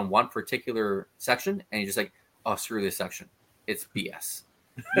stuck on one particular section and you're just like, oh, screw this section, it's BS.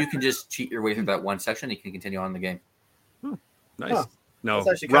 You can just cheat your way through that one section. And you can continue on the game. Nice. Huh. No, That's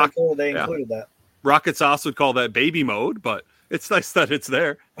actually kind of cool they included that. Rocket Sauce would call that baby mode, but it's nice that it's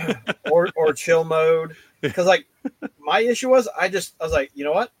there. or chill mode. Because like my issue was I was like, you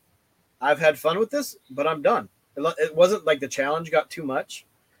know what? I've had fun with this, but I'm done. It wasn't like the challenge got too much.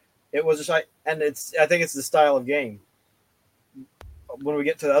 It was just like, and I think it's the style of game. When we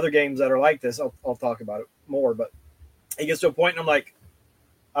get to the other games that are like this, I'll talk about it more. But it gets to a point, and I'm like,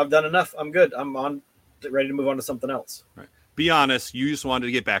 I've done enough. I'm good. I'm ready to move on to something else. Right. Be honest. You just wanted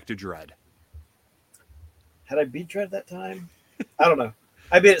to get back to Dread. Had I beat Dread that time? I don't know.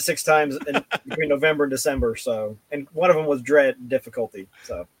 I beat it 6 times between November and December. So, and one of them was Dread difficulty.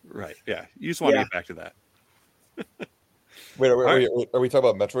 So, right. Yeah. You just want to get back to that. Wait, are we talking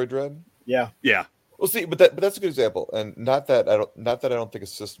about Metroid Dread? Yeah. Yeah. Well, see, but that's a good example, and not that I don't think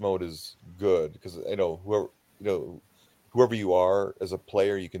assist mode is good, because whoever you are as a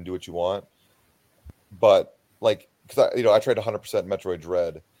player, you can do what you want. But like, because I tried 100% Metroid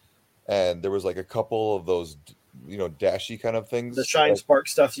Dread, and there was like a couple of those dashy kind of things, the Shine Spark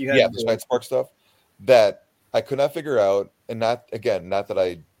stuff you had. Yeah, the Shine Spark stuff that I could not figure out, and not that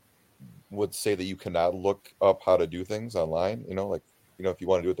I would say that you cannot look up how to do things online. If you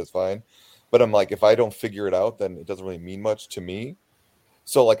want to do it, that's fine. But I'm like, if I don't figure it out, then it doesn't really mean much to me.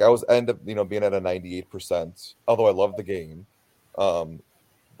 So like I end up being at a 98%, although I love the game.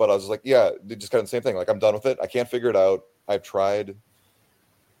 But I was like, yeah, they just kind of the same thing. Like, I'm done with it. I can't figure it out. I've tried,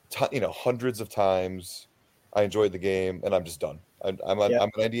 hundreds of times. I enjoyed the game, and I'm just done. I'm a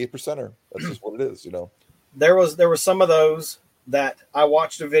 98%er. That's just what it is, There was some of those that I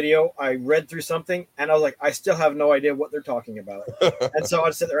watched a video, I read through something, and I was like, I still have no idea what they're talking about. And so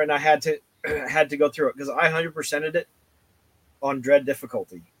I'd sit there and I had to go through it, because I 100%ed it on Dread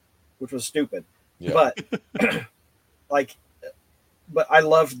difficulty, which was stupid. Yeah. But but I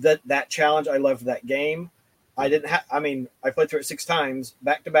loved that challenge. I loved that game. I played through it 6 times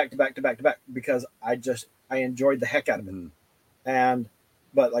back to back because I enjoyed the heck out of it.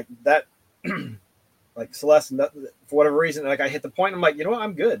 But like that, like Celeste, for whatever reason, like I hit the point, I'm like, you know what,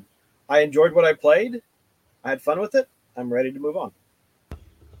 I'm good. I enjoyed what I played. I had fun with it. I'm ready to move on.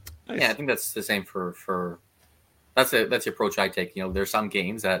 Nice. Yeah, I think that's the same for that's the approach I take. There's some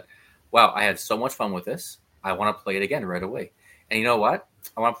games that, wow, I had so much fun with this. I want to play it again right away. And you know what?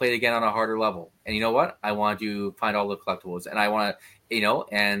 I want to play it again on a harder level. And you know what? I want to find all the collectibles. And I want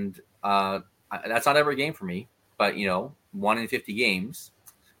to, that's not every game for me. But 1 in 50 games,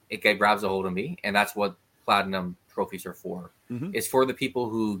 it grabs a hold of me, and that's what platinum trophies are for. Mm-hmm. It's for the people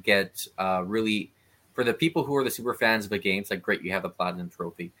who get for the people who are the super fans of a game. It's like, great, you have the platinum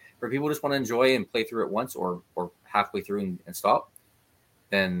trophy. For people who just want to enjoy and play through it once or halfway through and stop,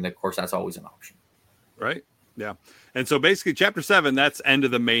 then of course that's always an option. Right. Yeah. And so basically chapter 7, that's end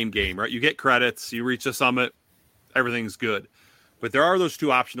of the main game, right? You get credits, you reach the summit, everything's good. But there are those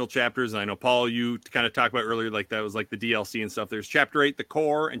 2 optional chapters. And I know, Paul, you kind of talked about earlier, like that was like the DLC and stuff. There's chapter 8, the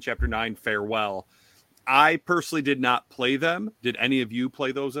core, and chapter 9, farewell. I personally did not play them. Did any of you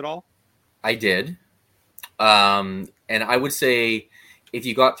play those at all? I did. And I would say if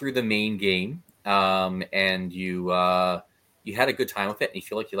you got through the main game and you had a good time with it and you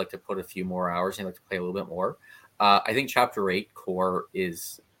feel like you'd like to put a few more hours and you'd like to play a little bit more, I think chapter 8 core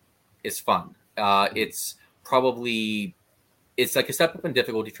is fun. It's probably... It's like a step up in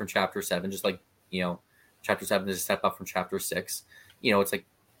difficulty from chapter 7, just like, chapter 7 is a step up from chapter 6. It's like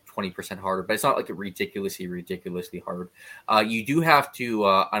 20% harder, but it's not like a ridiculously hard. You do have to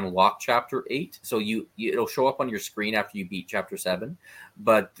unlock chapter 8. So it'll show up on your screen after you beat chapter 7.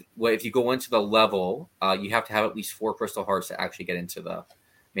 But if you go into the level, you have to have at least 4 crystal hearts to actually get into the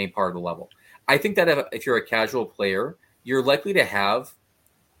main part of the level. I think that if you're a casual player, you're likely to have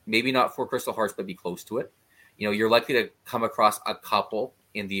maybe not 4 crystal hearts, but be close to it. You're likely to come across a couple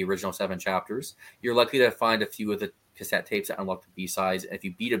in the original 7 chapters. You're likely to find a few of the cassette tapes that unlock the B-sides. And if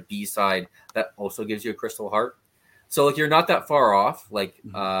you beat a B-side, that also gives you a crystal heart. So you're not that far off,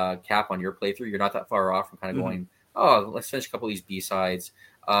 Cap, on your playthrough. You're not that far off from kind of going, oh, let's finish a couple of these B-sides.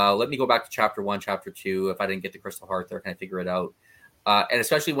 Let me go back to chapter 1, chapter 2. If I didn't get the crystal heart there, can I figure it out? And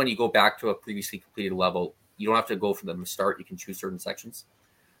especially when you go back to a previously completed level, you don't have to go from the start. You can choose certain sections.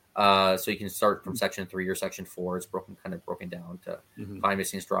 So you can start from section 3 or section 4. It's kind of broken down to find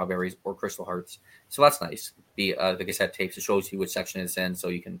missing strawberries or crystal hearts. So that's nice. The cassette tapes, it shows you which section it's in. So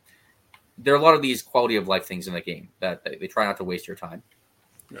you can, there are a lot of these quality of life things in the game that they try not to waste your time.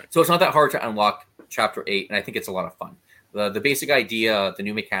 Right. So it's not that hard to unlock chapter 8. And I think it's a lot of fun. The basic idea, the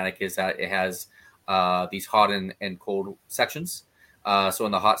new mechanic is that it has these hot and cold sections. So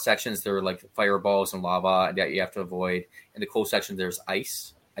in the hot sections, there are like fireballs and lava that you have to avoid. In the cold section, there's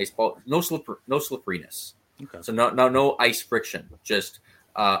ice ball, no slipperiness. Okay. So no ice friction, just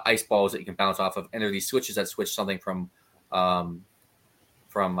ice balls that you can bounce off of. And there are these switches that switch something from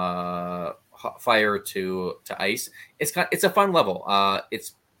fire to ice. It's a fun level.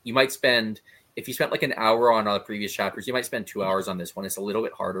 You might spend, if you spent like an hour on previous chapters, you might spend 2 hours on this one. It's a little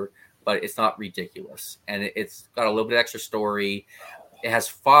bit harder, but it's not ridiculous. And it's got a little bit extra story. It has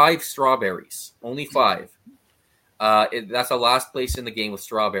 5 strawberries, only 5. That's the last place in the game with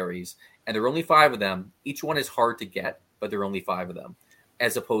strawberries. And there are only 5 of them. Each one is hard to get, but there are only 5 of them.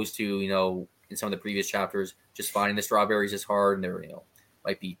 As opposed to, in some of the previous chapters, just finding the strawberries is hard. And there,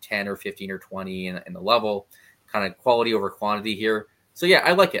 might be 10 or 15 or 20 in the level. Kind of quality over quantity here. So yeah,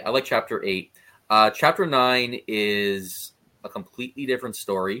 I like it. I like chapter 8. Chapter 9 is a completely different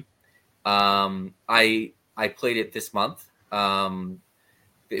story. I played it this month.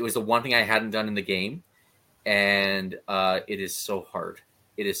 It was the one thing I hadn't done in the game, and it is so hard.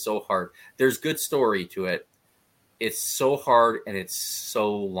 It is so hard. There's good story to it. It's so hard, and it's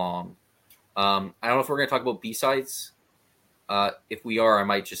so long. I don't know if we're going to talk about B-sides. If we are, I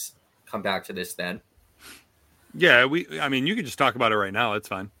might just come back to this then. Yeah, you can just talk about it right now. It's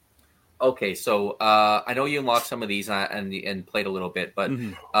fine. Okay, so I know you unlocked some of these and played a little bit, but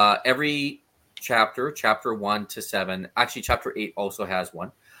every chapter 1 to 7, actually chapter 8 also has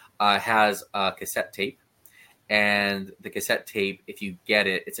one, has a cassette tape. And the cassette tape, if you get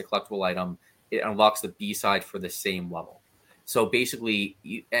it, it's a collectible item. It unlocks the B-side for the same level. So basically,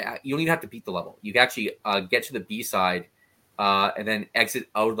 you don't even have to beat the level. You can actually get to the B-side and then exit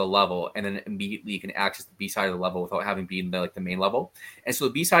out of the level, and then immediately you can access the B-side of the level without having beaten the main level. And so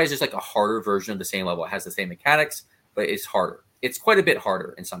the B-side is just like a harder version of the same level. It has the same mechanics, but it's harder. It's quite a bit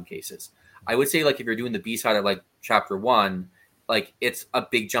harder in some cases. I would say, like, if you're doing the B-side of like chapter 1, like, it's a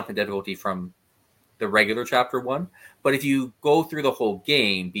big jump in difficulty from the regular chapter 1. But if you go through the whole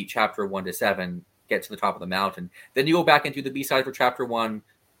game, beat chapter 1 to 7, get to the top of the mountain, then you go back and do the B-side for chapter 1.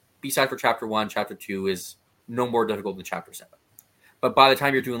 B-side for chapter 1, chapter 2 is no more difficult than chapter 7. But by the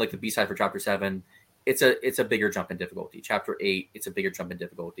time you're doing like the B-side for chapter 7, it's a bigger jump in difficulty. Chapter 8, it's a bigger jump in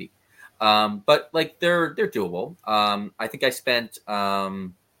difficulty. But like they're doable. I think I spent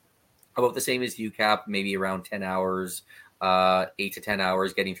about the same as you, Cap, maybe around 10 hours, 8 to 10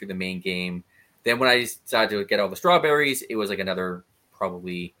 hours getting through the main game. Then when I decided to get all the strawberries, it was like another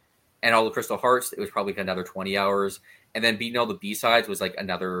probably, and all the crystal hearts, it was probably another 20 hours. And then beating all the B-sides was like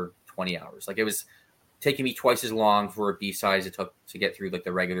another 20 hours. Like, it was taking me twice as long for a B-side as it took to get through like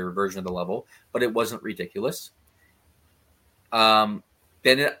the regular version of the level, but it wasn't ridiculous. Then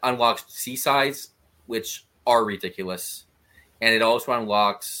it unlocks C-sides, which are ridiculous. And it also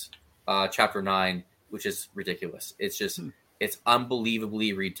unlocks chapter 9, which is ridiculous. It's just, it's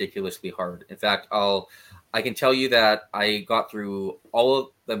unbelievably ridiculously hard. In fact, I can tell you that I got through all of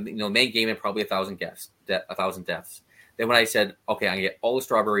the main game in probably 1,000 deaths. Then when I said, okay, I get all the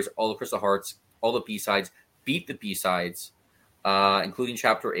strawberries, all the crystal hearts, all the B-sides, beat the B-sides, including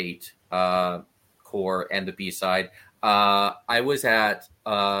chapter 8 core and the B-side, I was at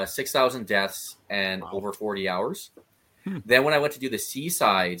 6,000 deaths and over 40 hours. Then when I went to do the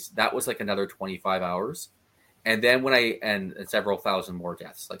C-sides, that was like another 25 hours. And then and several thousand more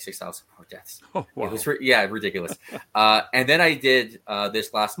deaths, like 6,000 more deaths. Oh, wow. It was ridiculous. And then I did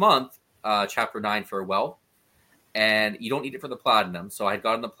this last month, chapter 9 Farewell. And you don't need it for the platinum. So I had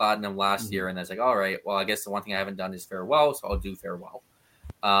gotten the platinum last year, and I was like, all right, well, I guess the one thing I haven't done is Farewell, so I'll do Farewell.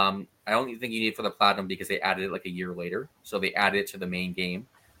 I don't even think you need it for the platinum because they added it like a year later. So they added it to the main game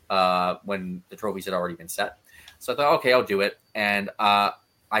when the trophies had already been set. So I thought, okay, I'll do it. And I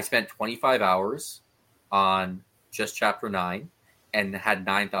spent 25 hours on just chapter 9 and had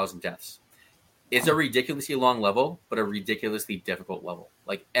 9,000 deaths. It's a ridiculously long level, but a ridiculously difficult level.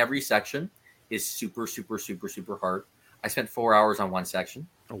 Like, every section is super, super, super, super hard. I spent 4 hours on one section.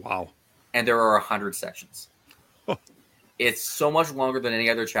 Oh, wow. And there are 100 sections. It's so much longer than any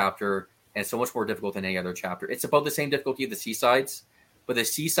other chapter, and so much more difficult than any other chapter. It's about the same difficulty of the C-sides, but the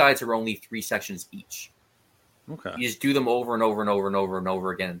C-sides are only 3 sections each. Okay. You just do them over and over and over and over and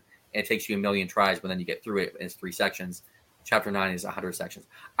over again, and it takes you a million tries, but then you get through it, and it's 3 sections. Chapter 9 is 100 sections.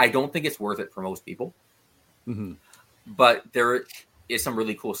 I don't think it's worth it for most people. Mm-hmm. But is some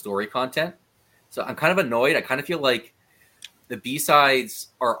really cool story content. So I'm kind of annoyed. I kind of feel like the B-sides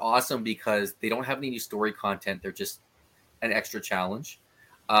are awesome because they don't have any new story content. They're just an extra challenge.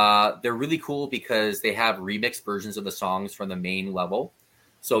 They're really cool because they have remixed versions of the songs from the main level.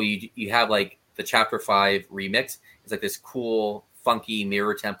 So you have like the Chapter 5 remix. It's like this cool, funky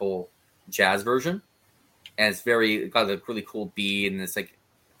Mirror Temple jazz version. And it's got a really cool beat, and it's like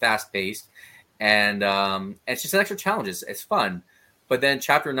fast paced. And it's just an extra challenge. It's fun. But then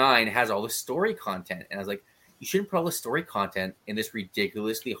Chapter 9 has all the story content. And I was like, you shouldn't put all the story content in this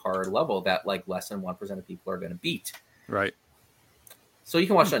ridiculously hard level that like less than 1% of people are going to beat. Right. So you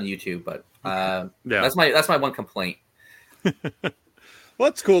can watch it on YouTube, but that's my one complaint. Well,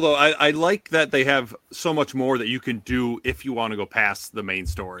 that's cool though. I like that they have so much more that you can do if you want to go past the main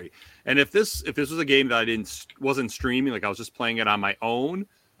story. And if this was a game that wasn't streaming, like I was just playing it on my own,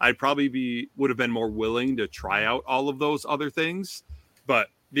 I'd probably would have been more willing to try out all of those other things. But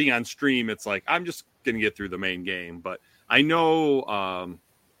being on stream, it's like I'm just gonna get through the main game. But I know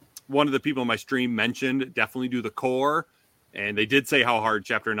one of the people in my stream mentioned definitely do the core, and they did say how hard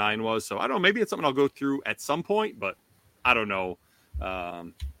Chapter 9 was. So I don't know, maybe it's something I'll go through at some point, but I don't know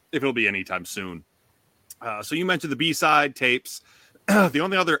if it'll be anytime soon. So you mentioned the B-side tapes. The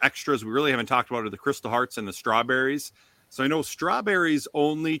only other extras we really haven't talked about are the Crystal Hearts and the strawberries. So I know strawberries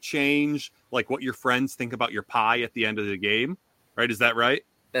only change like what your friends think about your pie at the end of the game, right? Is that right?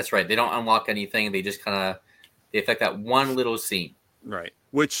 That's right. They don't unlock anything. They just they affect that one little scene. Right.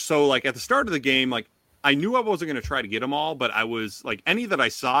 Which, so like at the start of the game, like I knew I wasn't going to try to get them all, but I was like any that I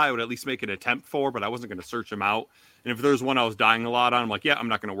saw, I would at least make an attempt for, but I wasn't going to search them out. And if there's one I was dying a lot on, I'm like, yeah, I'm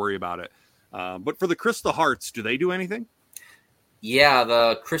not going to worry about it. But for the Crystal Hearts, do they do anything? Yeah,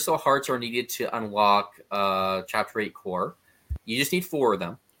 the Crystal Hearts are needed to unlock Chapter 8 core. You just need 4 of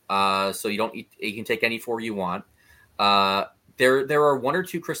them. So you can take any 4 you want. There are 1 or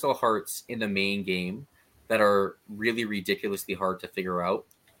 2 Crystal Hearts in the main game that are really ridiculously hard to figure out.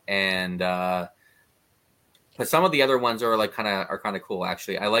 And but some of the other ones are like kind of cool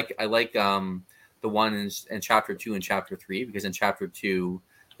actually. I like the one in Chapter 2 and Chapter 3 because in Chapter 2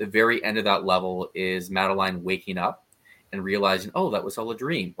 the very end of that level is Madeline waking up and realizing, oh, that was all a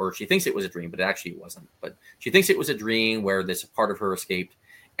dream. Or she thinks it was a dream, but actually it wasn't. But she thinks it was a dream where this part of her escaped.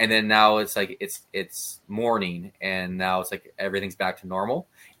 And then now it's like it's morning, and now it's like everything's back to normal.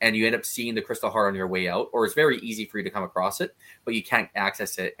 And you end up seeing the Crystal Heart on your way out, or it's very easy for you to come across it, but you can't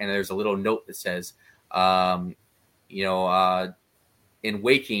access it. And there's a little note that says, in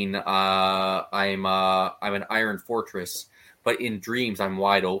waking, I'm an iron fortress, but in dreams I'm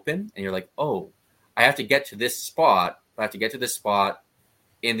wide open. And you're like, oh, I have to get to this spot. I have to get to this spot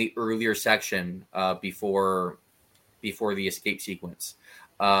in the earlier section before the escape sequence.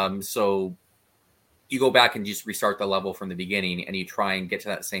 So you go back and just restart the level from the beginning, and you try and get to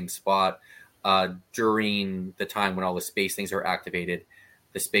that same spot during the time when all the space things are activated,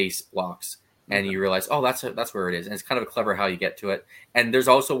 the space blocks, and you realize, oh, that's where it is. And it's kind of clever how you get to it. And there's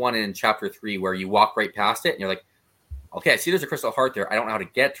also one in Chapter 3 where you walk right past it, and you're like, okay, I see there's a Crystal Heart there. I don't know how to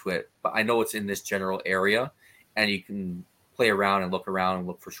get to it, but I know it's in this general area, and you can play around and look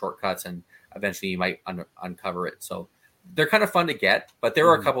for shortcuts, and eventually you might uncover it. So they're kind of fun to get, but there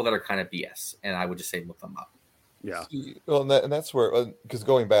are a couple that are kind of BS, and I would just say look them up. Yeah. Well, and that's where, because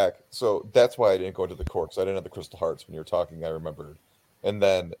going back, so that's why I didn't go into the core, because I didn't have the Crystal Hearts when you were talking, I remembered. And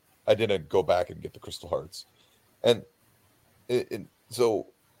then I didn't go back and get the Crystal Hearts. And so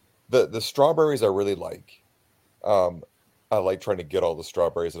the strawberries I really like. I like trying to get all the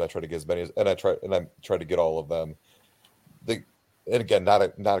strawberries, and I try to get as many and I try to get all of them. And again, not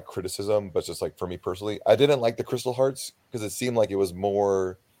a criticism, but just like for me personally, I didn't like the Crystal Hearts because it seemed like it was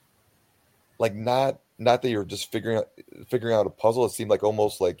more like not that you're just figuring out a puzzle. It seemed like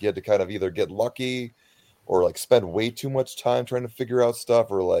almost like you had to kind of either get lucky or like spend way too much time trying to figure out stuff,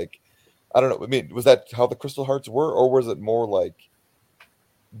 or like, I don't know. I mean, was that how the Crystal Hearts were, or was it more like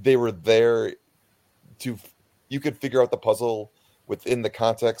they were there to, you could figure out the puzzle within the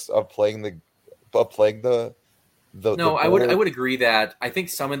context of playing the No, I would agree that I think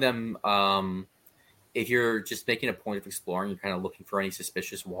some of them, if you're just making a point of exploring, you're kind of looking for any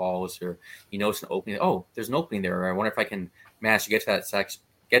suspicious walls, or you notice an opening. Oh, there's an opening there. I wonder if I can manage to get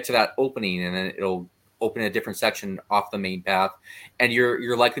to that opening, and then it'll open a different section off the main path, and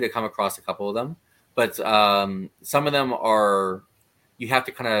you're likely to come across a couple of them. But some of them are, you have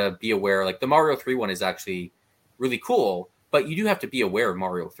to kind of be aware. Like the Mario 3 one is actually really cool, but you do have to be aware of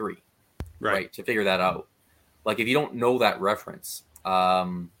Mario 3, right, to figure that out. Like if you don't know that reference,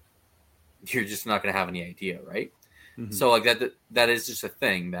 you're just not going to have any idea, right? Mm-hmm. So like that is just a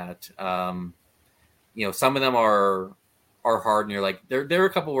thing that some of them are are hard, and you're like, there are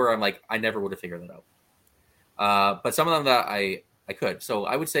a couple where I'm like, I never would have figured that out. But some of them that I could. So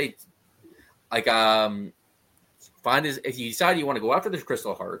I would say, like, if you decide you want to go after the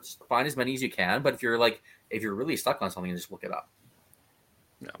crystal hearts, find as many as you can. But if you're really stuck on something, just look it up.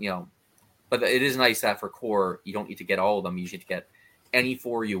 Yeah. But it is nice that for core, you don't need to get all of them. You should get any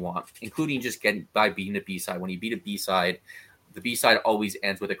 4 you want, including just beating a B-side. When you beat a B-side, the B-side always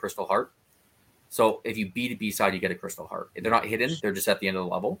ends with a crystal heart. So if you beat a B-side, you get a crystal heart. If they're not hidden, they're just at the end of the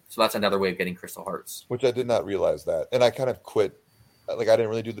level. So that's another way of getting crystal hearts. Which I did not realize that. And I kind of quit. Like, I didn't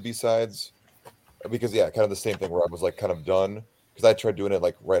really do the B-sides because, kind of the same thing where I was, like, kind of done. Because I tried doing it,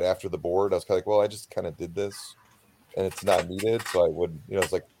 like, right after the board. I was kind of like, well, I just kind of did this. And it's not needed. So I would,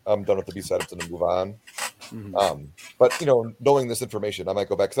 it's like, I'm done with the B-side. I'm going to move on. Mm-hmm. But, knowing this information, I might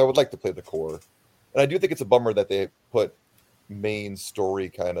go back because I would like to play the core. And I do think it's a bummer that they put main story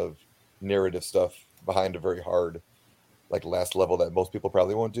kind of narrative stuff behind a very hard, like, last level that most people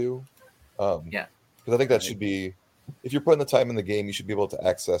probably won't do. Because I think that should be, if you're putting the time in the game, you should be able to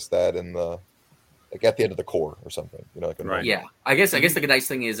access that in the, like, at the end of the core or something. Right. Yeah. I guess the nice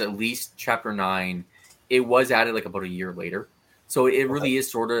thing is at least Chapter 9, it was added like about a year later. So it really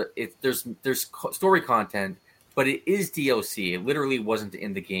is sort of, there's story content, but it is DLC. It literally wasn't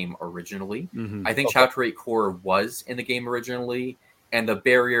in the game originally. Mm-hmm. I think Chapter 8 core was in the game originally, and the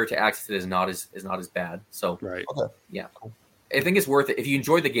barrier to access it is not as bad. So right. Yeah. Cool. I think it's worth it. If you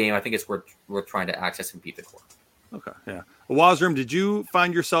enjoy the game, I think it's worth trying to access and beat the core. Okay, yeah. Wazrum, did you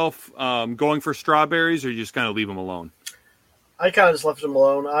find yourself going for strawberries, or you just kind of leave them alone? I kind of just left them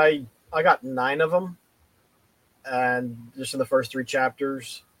alone. I got 9 of them, and just in the first 3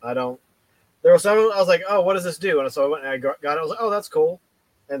 chapters, there was some I was like, oh, what does this do? And so I went and I got it. I was like, oh, that's cool.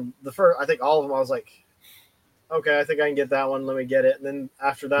 And I think all of them, I was like, okay, I think I can get that one. Let me get it. And then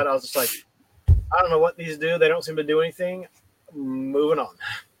after that, I was just like, I don't know what these do. They don't seem to do anything. Moving on.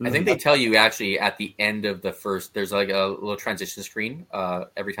 I think they tell you actually at the end of the first, there's like a little transition screen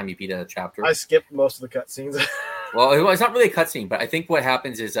every time you beat a chapter. I skipped most of the cutscenes. Well, it's not really a cutscene, but I think what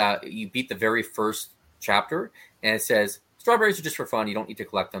happens is you beat the very first chapter, and it says, strawberries are just for fun. You don't need to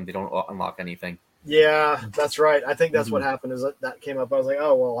collect them. They don't unlock anything. Yeah, that's right. I think that's what happened is that came up. I was like,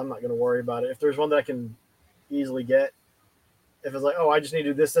 oh, well, I'm not going to worry about it. If there's one that I can easily get, if it's like, oh, I just need to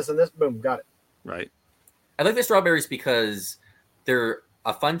do this, this, and this, boom, got it. Right. I like the strawberries because they're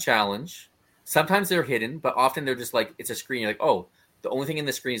a fun challenge. Sometimes they're hidden, but often they're just like, it's a screen. You're like, oh, the only thing in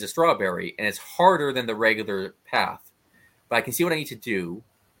the screen is a strawberry, and it's harder than the regular path. But I can see what I need to do.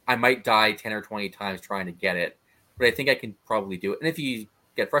 I might die 10 or 20 times trying to get it, but I think I can probably do it. And if you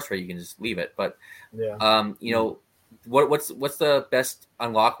get frustrated, you can just leave it. But, what's the best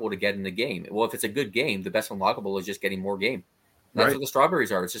unlockable to get in the game? Well, if it's a good game, the best unlockable is just getting more game. That's what the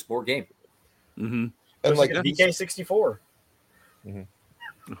strawberries are. It's just more game. Mm-hmm. And like DK64.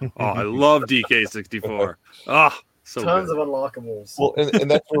 Mm-hmm. Oh, I love DK64. So tons good. of unlockables. Well, and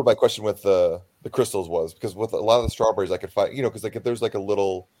that's where my question with the crystals was, because with a lot of the strawberries I could find, because like if there's like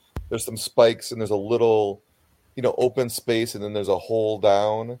there's some spikes and there's a little, open space and then there's a hole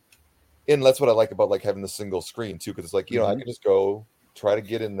down, and that's what I like about like having the single screen too, because it's like I can just go try to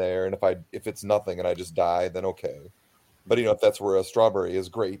get in there, and if it's nothing and I just die, then okay, but if that's where a strawberry is,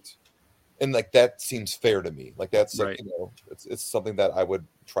 great. And like that seems fair to me. Like that's right. It's something that I would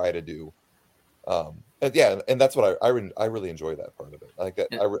try to do. And that's what I really enjoy that part of it. I like that.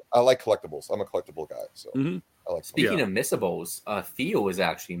 Yeah. I like collectibles. I'm a collectible guy, so I like. Speaking of missables, Theo is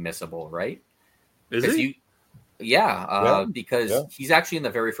actually missable, right? Is he? Because he's actually in the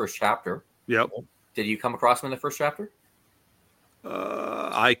very first chapter. Yep. Did you come across him in the first chapter?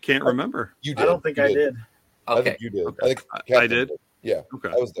 I can't remember. You did. I don't think I did. Okay. I think you did. Okay. I did. Yeah. Okay.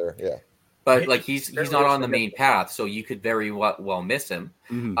 I was there. Yeah. But like he's not on the main path, so you could very well miss him.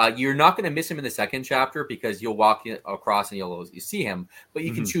 Mm-hmm. You're not going to miss him in the second chapter because you'll walk across and you see him, but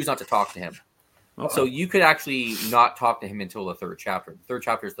you can choose not to talk to him. Okay. So you could actually not talk to him until the third chapter. The third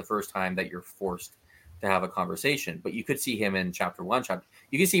chapter is the first time that you're forced to have a conversation, but you could see him in chapter 1.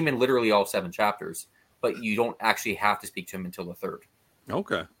 You can see him in literally all 7 chapters, but you don't actually have to speak to him until the third.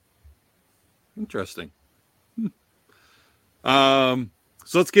 Okay. Interesting.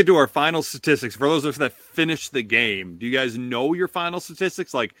 So let's get to our final statistics. For those of us that finished the game, do you guys know your final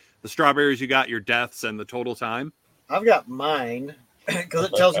statistics? Like the strawberries you got, your deaths, and the total time? I've got mine because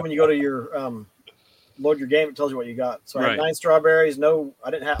it tells you when you go to your load your game. It tells you what you got. So I had 9 strawberries. No,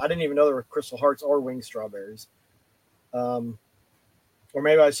 I didn't even know there were crystal hearts or winged strawberries. Or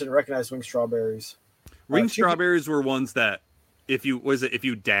maybe I just didn't recognize winged strawberries. Winged strawberries were ones that if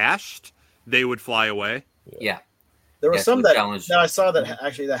you dashed, they would fly away. Yeah. There were some that I saw that Mm-hmm.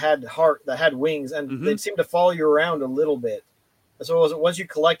 actually that had wings, and Mhm. they seemed to follow you around a little bit. And so was it once you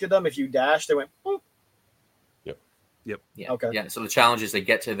collected them, if you dashed, they went. Boop. Yeah. Okay. Yeah. So the challenge is to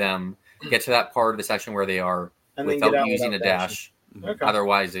get to that part of the section where they are And then without get out using without a dashing. dash. Okay.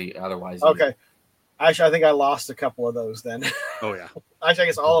 Otherwise. Okay. Actually, I think I lost a couple of those then. Oh yeah. Actually, I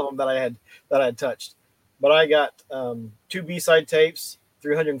guess all of them that I had touched. But I got 2 B-side tapes,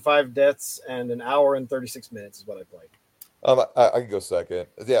 305 deaths, and an hour and 36 minutes is what I played. I can go second.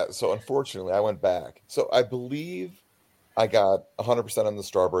 Yeah. So unfortunately, I went back. So I believe I got 100% on the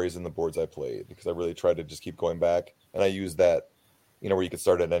strawberries in the boards I played because I really tried to just keep going back, and I used that, where you could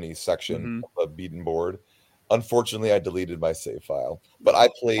start at any section Mhm. of a beaten board. Unfortunately, I deleted my save file, but I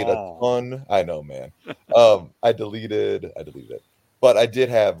played a ton. I know, man. I deleted it, but I did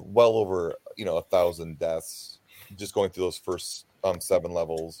have well over 1,000 deaths just going through those first 7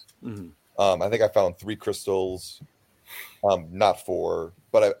 levels. Mhm. I think I found 3 crystals, not 4,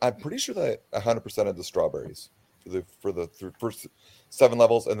 but I'm pretty sure that 100% of the strawberries for the first 7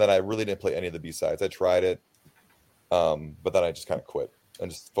 levels, and then I really didn't play any of the B-sides. I tried it, but then I just kind of quit and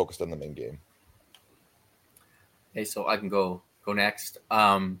just focused on the main game. Okay, so I can go next.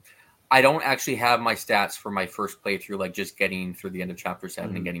 I don't actually have my stats for my first playthrough, like just getting through the end of chapter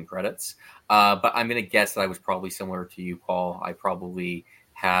 7 and getting credits. But I'm going to guess that I was probably similar to you, Paul. I probably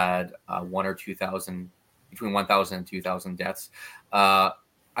had 1,000 or 2,000, between 1,000 and 2,000 deaths. I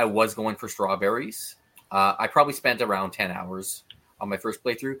was going for strawberries. I probably spent around 10 hours on my first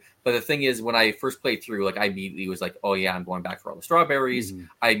playthrough. But the thing is, when I first played through, like I immediately was like, oh yeah, I'm going back for all the strawberries.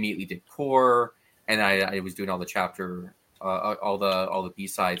 I immediately did core, and I was doing all the chapter, all the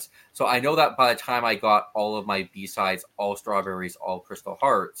B-sides. So I know that by the time I got all of my B-sides, all strawberries, all crystal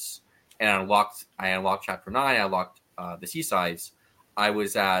hearts, and I unlocked chapter 9, I unlocked the C-sides, I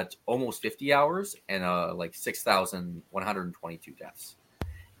was at almost 50 hours and like 6,122 deaths.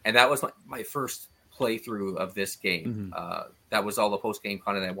 And that was my first playthrough of this game. That was all the post-game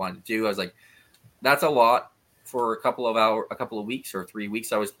content I wanted to do. I was like, that's a lot for a couple of weeks or 3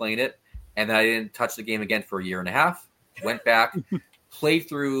 weeks I was playing it. And then I didn't touch the game again for a year and a half. Went back, played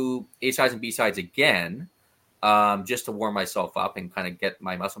through A-sides and B-sides again, just to warm myself up and kind of get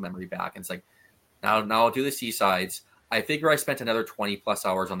my muscle memory back. And it's like, now I'll do the C-sides. I figure I spent another 20 plus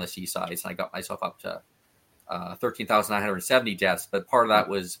hours on the C-sides, and I got myself up to 13,970 deaths. But part of that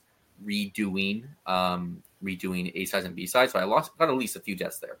was redoing A-sides and B-sides. So I got at least a few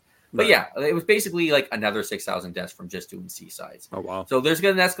deaths there. But yeah, it was basically like another 6,000 deaths from just doing C-sides. Oh wow! So there's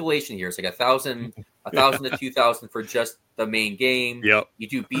an escalation here. It's like 1,000 to 2,000 for just the main game. Yep. You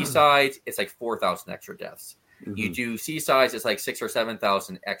do B-sides, it's like 4,000 extra deaths. You do C-sides, it's like 6,000 or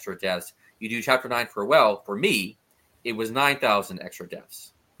 7,000 extra deaths. You do chapter 9 for me, it was 9,000 extra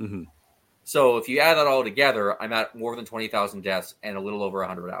deaths. So if you add that all together, I'm at more than 20,000 deaths and a little over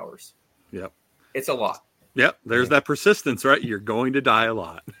 100 hours. Yep. It's a lot. Yep. There's that persistence, right? You're going to die a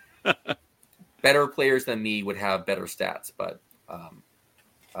lot. Better players than me would have better stats, but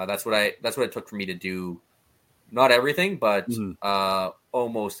that's what it took for me to do. Not everything, but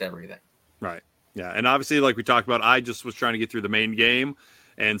almost everything. Right. Yeah. And obviously, like we talked about, I just was trying to get through the main game.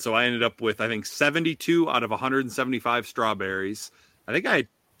 And so I ended up with, I think, 72 out of 175 strawberries. I think I had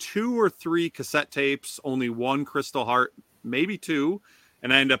 2 or 3 cassette tapes, only 1 crystal heart, maybe 2.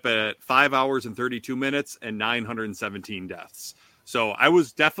 And I ended up at 5 hours and 32 minutes and 917 deaths. So I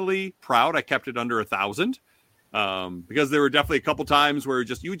was definitely proud. I kept it under 1,000 because there were definitely a couple times where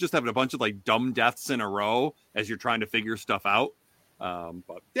you just have a bunch of like dumb deaths in a row as you're trying to figure stuff out.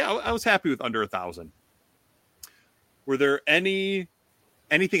 But yeah, I was happy with under 1,000. Were there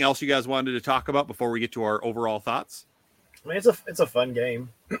anything else you guys wanted to talk about before we get to our overall thoughts? I mean, it's a fun game.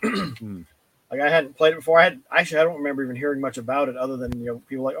 Like I hadn't played it before. I don't remember even hearing much about it other than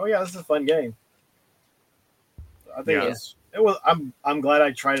people like, oh yeah, this is a fun game. I think it was. I'm glad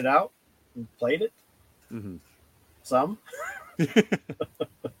I tried it out and played it. Some. Yeah,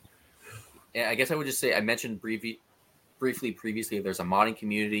 I guess I would just say I mentioned briefly previously. There's a modding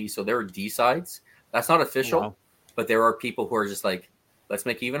community, so there are D-sides. That's not official, but there are people who are just like, let's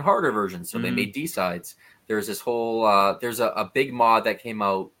make even harder versions. So they made D-sides. There's this whole there's a big mod that came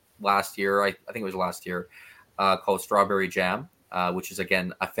out last year. I think it was last year, called Strawberry Jam, which is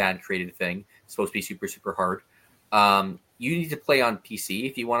again a fan created thing. It's supposed to be super, super hard. You need to play on PC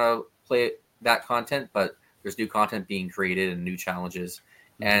if you want to play that content, but there's new content being created and new challenges.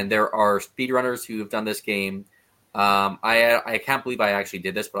 And there are speedrunners who have done this game. I can't believe I actually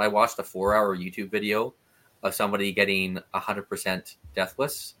did this, but I watched a 4-hour YouTube video of somebody getting 100%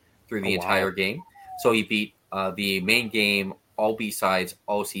 deathless through the entire game. So he beat the main game, all B-sides,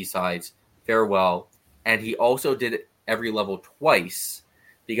 all C-sides, farewell. And he also did every level twice,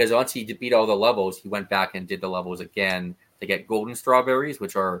 because once he beat all the levels, he went back and did the levels again to get golden strawberries,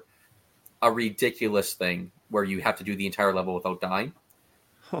 which are a ridiculous thing where you have to do the entire level without dying.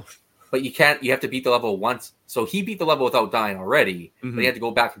 Huh. But you have to beat the level once. So he beat the level without dying already, but he had to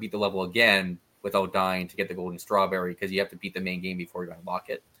go back and beat the level again without dying to get the golden strawberry, because you have to beat the main game before you unlock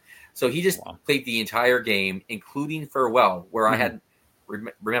it. So he just played the entire game, including Farewell, where I had,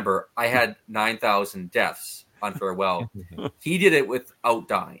 remember, I had 9,000 deaths on Farewell. He did it without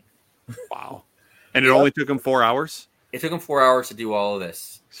dying. Wow. And it only took him 4 hours? It took him 4 hours to do all of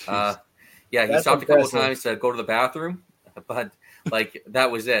this. He That's stopped a couple of impressive. times to go to the bathroom, but like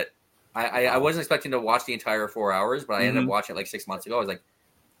that was it. I wasn't expecting to watch the entire 4 hours, but I ended up watching it like 6 months ago. I was like,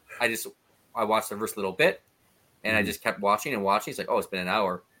 I watched the first little bit, and I just kept watching and watching. It's like, oh, it's been an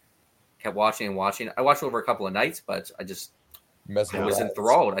hour. Kept watching and watching. I watched over a couple of nights, but I was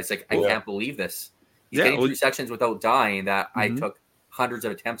enthralled. I was like, I can't believe this. He's getting through sections without dying that I took hundreds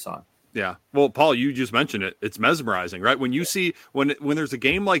of attempts on. Yeah. Well, Paul, you just mentioned it. It's mesmerizing, right? When you see when there's a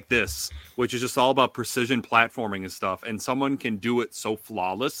game like this, which is just all about precision platforming and stuff, and someone can do it so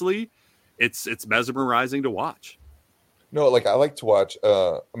flawlessly, it's mesmerizing to watch. No, like I like to watch.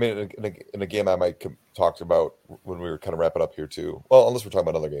 I mean, in a game I might talk about when we were kind of wrapping up here too. Well, unless we're talking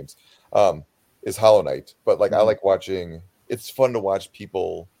about other games, is Hollow Knight. But like I like watching. It's fun to watch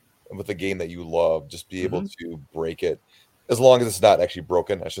people with a game that you love just be able to break it, as long as it's not actually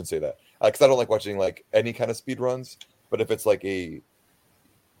broken. I shouldn't say that, because I don't like watching like any kind of speed runs. But if it's like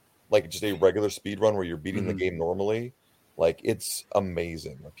just a regular speed run where you're beating the game normally, like it's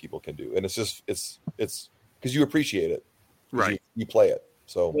amazing what people can do, and it's because you appreciate it. Right. You play it.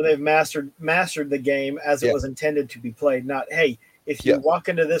 So Where they've mastered the game as it was intended to be played. Not, hey, if you walk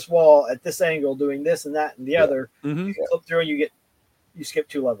into this wall at this angle doing this and that and the other, you flip through and you skip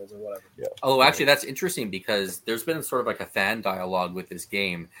 2 levels or whatever. Yeah. Oh, actually, that's interesting, because there's been sort of like a fan dialogue with this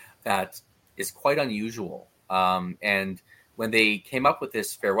game that is quite unusual. And when they came up with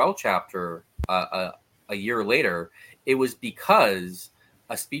this Farewell chapter a year later, it was because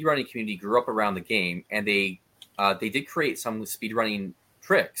a speedrunning community grew up around the game, and they did create some speedrunning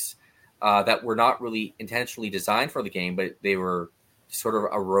tricks that were not really intentionally designed for the game, but they were sort of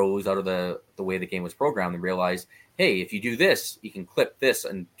arose out of the way the game was programmed, and realized, hey, if you do this, you can clip this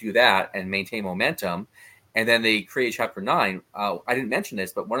and do that and maintain momentum. And then they created Chapter 9. I didn't mention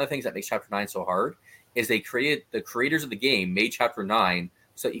this, but one of the things that makes Chapter 9 so hard is the creators of the game made Chapter 9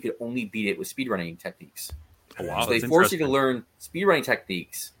 so that you could only beat it with speedrunning techniques. Oh, wow, so they forced you to learn speedrunning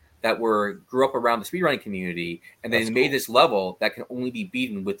techniques that grew up around the speedrunning community, and then made this level that can only be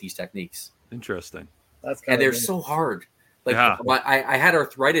beaten with these techniques. Interesting. And they're so hard. Like I had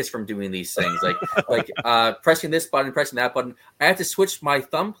arthritis from doing these things, like pressing this button, pressing that button. I had to switch my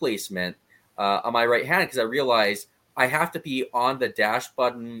thumb placement on my right hand, because I realized I have to be on the dash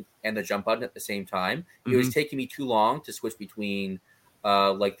button and the jump button at the same time. It was taking me too long to switch between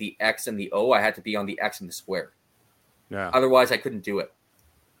like the X and the O. I had to be on the X and the square. Yeah. Otherwise, I couldn't do it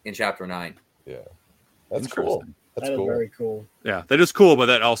in Chapter 9. Yeah, that's cool. That's cool. Very cool. Yeah, that is cool, but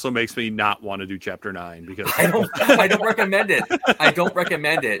that also makes me not want to do Chapter 9, because I don't recommend it. I don't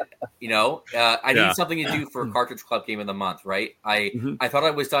recommend it. You know, I need something to do for Cartridge Club Game of the Month, right? I thought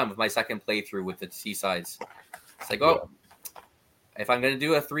I was done with my second playthrough with the Seasides. It's like, if I'm going to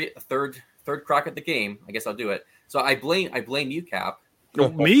do a third crack at the game, I guess I'll do it. So I blame you, Cap.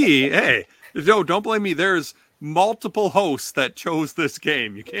 Me? Hey, no, don't blame me. There's multiple hosts that chose this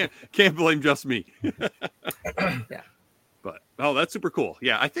game. You can't blame just me. Yeah. But that's super cool.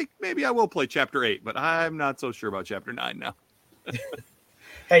 Yeah, I think maybe I will play Chapter 8, but I'm not so sure about Chapter 9 now.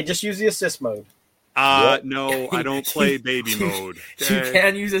 Hey, just use the assist mode. No, I don't play baby mode. Okay? You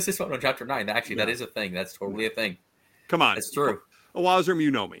can use assist mode on Chapter 9. Actually, that is a thing. That's totally a thing. Come on. It's true. Wazram,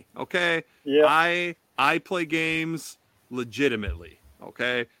 you know me, okay? Yeah. I play games legitimately,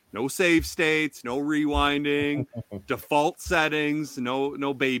 okay? No save states, no rewinding, default settings,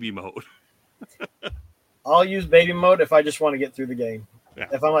 no baby mode. I'll use baby mode if I just want to get through the game. Yeah.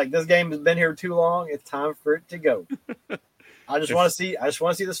 If I'm like, this game has been here too long, it's time for it to go. I just want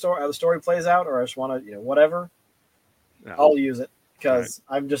to see the story, how the story plays out, or I just want to, whatever. Yeah. I'll use it, because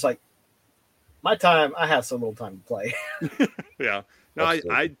I'm just like, I have so little time to play. Yeah. No,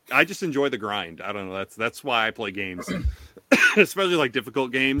 I just enjoy the grind. I don't know. That's why I play games, especially like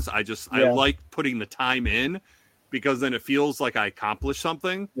difficult games. I like putting the time in, because then it feels like I accomplished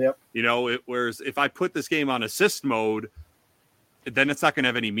something. Yep. Whereas if I put this game on assist mode, then it's not going to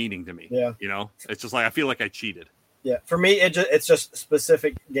have any meaning to me. Yeah. It's just like I feel like I cheated. Yeah. For me, it's just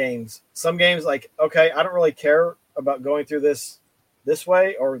specific games. Some games, like, okay, I don't really care about going through this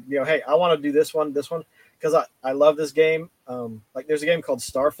way, or hey, I want to do this one, because I love this game. Like there's a game called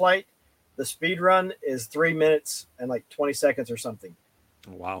Starflight. The speed run is 3 minutes and like 20 seconds or something.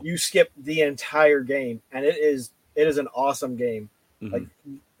 Wow. You skip the entire game, and it is an awesome game. Like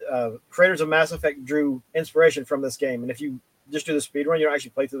creators of Mass Effect drew inspiration from this game, and if you just do the speed run, you don't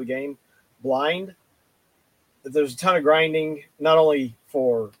actually play through the game blind. There's a ton of grinding, not only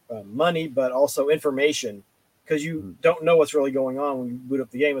for money but also information, because you don't know what's really going on when you boot up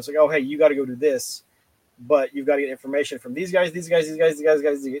the game. It's like, oh hey, you got to go do this, but you've got to get information from these guys,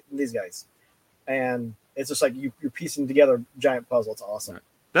 and it's just like you're piecing together a giant puzzle. It's awesome. Right.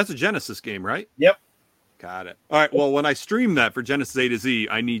 That's a Genesis game, right? Yep. Got it. All right. Well, when I stream that for Genesis A to Z,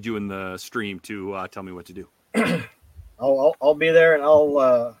 I need you in the stream to tell me what to do. I'll be there, and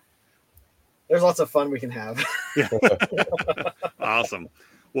I'll. There's lots of fun we can have. Yeah. Awesome.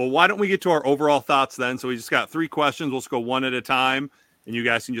 Well, why don't we get to our overall thoughts then? So we just got 3 questions. We'll just go one at a time, and you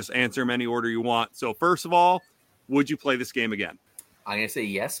guys can just answer them any order you want. So first of all, would you play this game again? I'm going to say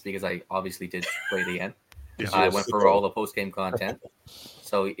yes, because I obviously did play it again. Yes. I went for all the post-game content.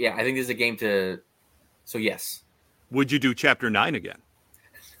 So, yeah, I think this is a game to... So, yes. Would you do Chapter 9 again?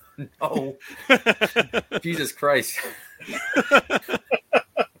 No. Jesus Christ.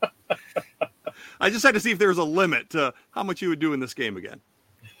 I just had to see if there was a limit to how much you would do in this game again.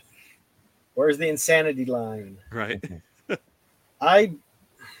 Where's the insanity line? Right. I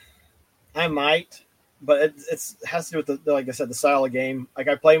might, but it has to do with the like I said, the style of game. Like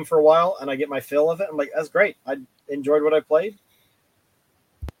I play them for a while and I get my fill of it. I'm like, that's great. I enjoyed what I played.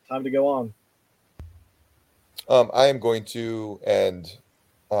 Time to go on. I am going to, and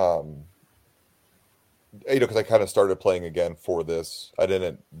because I kind of started playing again for this. I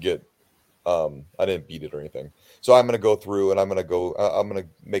didn't beat it or anything. So I'm going to go through and I'm going to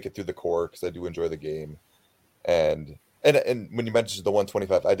make it through the core because I do enjoy the game. And when you mentioned the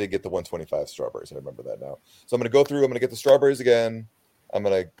 125, I did get the 125 strawberries. I remember that now. So I'm going to go through. I'm going to get the strawberries again. I'm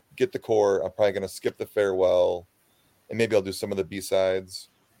going to get the core. I'm probably going to skip the farewell, and maybe I'll do some of the B-sides.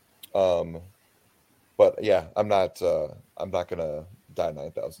 But yeah, I'm not going to die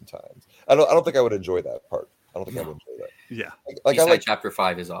 9,000 times. I don't think I would enjoy that part. I don't think I would enjoy that. Yeah. Like I like Chapter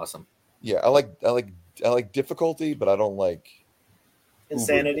 5 is awesome. Yeah, I like difficulty, but I don't like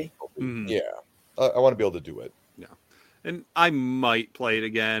insanity. Yeah, I want to be able to do it. Yeah, and I might play it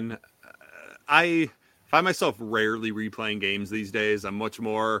again. I find myself rarely replaying games these days. I'm much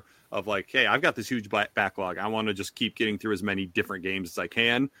more of like, hey, I've got this huge backlog. I want to just keep getting through as many different games as I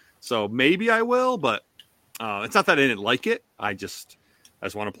can. So maybe I will, but it's not that I didn't like it. I just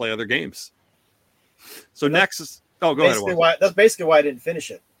want to play other games. So next is go ahead. That's basically why I didn't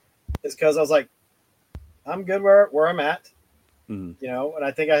finish it. It's because I was like, I'm good where I'm at, and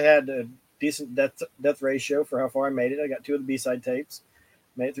I think I had a decent death ratio for how far I made it. I got 2 of the B-side tapes,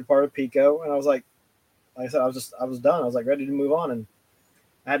 made it through part of Pico, and I was like I said, I was done. I was like ready to move on, and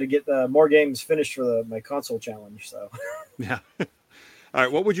I had to get more games finished for my console challenge. So yeah. All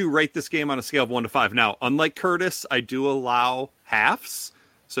right, what would you rate this game on a scale of 1 to 5? Now, unlike Curtis, I do allow halves.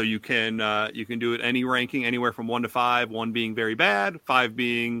 So you can do it any ranking, anywhere from 1 to 5, 1 being very bad, 5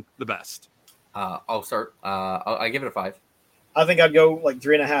 being the best. I'll start. I give it a 5. I think I'd go like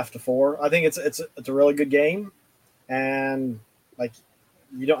 3.5 to 4. I think it's a really good game, and like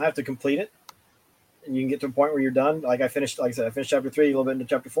you don't have to complete it, and you can get to a point where you're done. Like I finished chapter 3, a little bit into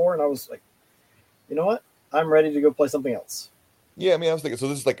chapter 4, and I was like, you know what? I'm ready to go play something else. Yeah, I mean, I was thinking. So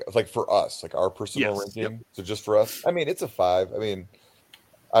this is like for us, like our personal ranking. Yep. So just for us, I mean, it's a 5. I mean.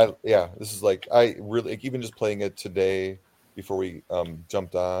 This is like I really even just playing it today before we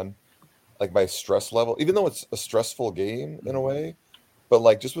jumped on, like my stress level, even though it's a stressful game in a way, but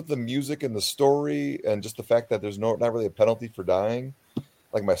like just with the music and the story and just the fact that there's not really a penalty for dying,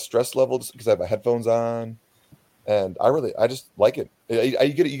 like my stress level just because I have my headphones on, and I just like it.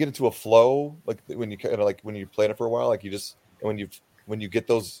 You get into a flow like when you kind of like when you're playing it for a while, like you just when you get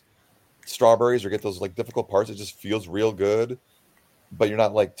those strawberries or get those like difficult parts, it just feels real good. But you're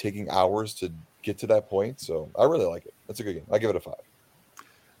not like taking hours to get to that point. So I really like it. That's a good game. I give it a 5.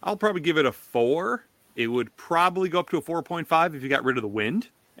 I'll probably give it a 4. It would probably go up to a 4.5 if you got rid of the wind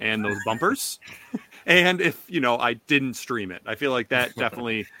and those bumpers. And if, I didn't stream it. I feel like that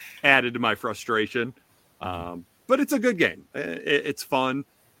definitely added to my frustration. But it's a good game. It's fun.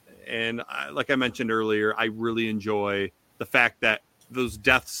 And like I mentioned earlier, I really enjoy the fact that those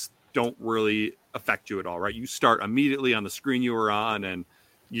deaths don't really affect you at all, right? You start immediately on the screen you were on and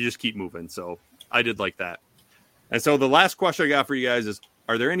you just keep moving. So I did like that. And so the last question I got for you guys is,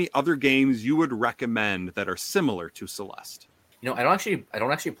 are there any other games you would recommend that are similar to Celeste? I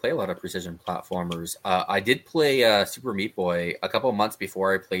don't actually play a lot of precision platformers. I did play Super Meat Boy a couple of months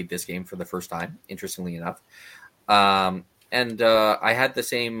before I played this game for the first time. Interestingly enough, and I had the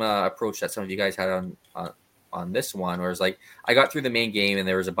same approach that some of you guys had on this one, where it's like I got through the main game and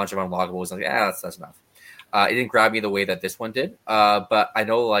there was a bunch of unlockables. Like, that's enough. It didn't grab me the way that this one did. But I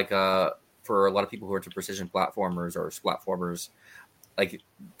know, like, for a lot of people who are into precision platformers or splatformers, like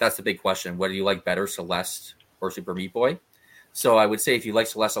that's the big question: whether you like better, Celeste or Super Meat Boy. So I would say if you like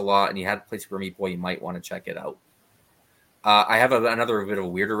Celeste a lot and you had played Super Meat Boy, you might want to check it out. I have another bit of a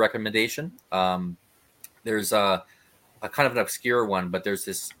weirder recommendation. There's a kind of an obscure one, but there's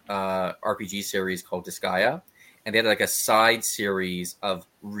this RPG series called Disgaea, and they had like a side series of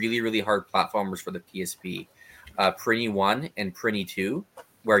really, really hard platformers for the PSP. Prinny 1 and Prinny 2,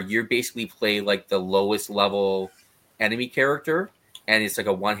 where you basically play like the lowest level enemy character, and it's like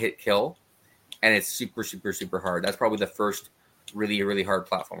a one-hit kill, and it's super, super, super hard. That's probably the first really, really hard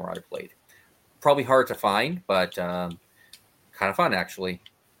platformer I played. Probably hard to find, but kind of fun, actually.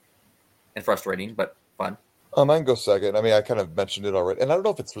 And frustrating, but fun. I can go second. I mean, I kind of mentioned it already. And I don't know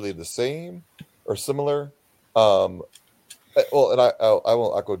if it's really the same or similar. Well, and I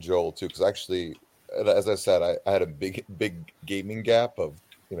will echo Joel, too, because actually, as I said, I had a big gaming gap of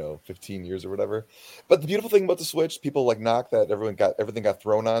 15 years or whatever. But the beautiful thing about the Switch, people like knock that everything got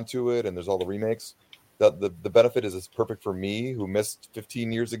thrown onto it, and there's all the remakes. The benefit is it's perfect for me who missed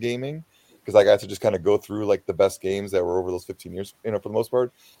 15 years of gaming, because I got to just kind of go through like the best games that were over those 15 years, for the most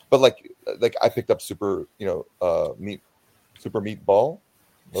part. But like I picked up Super Meat Boy.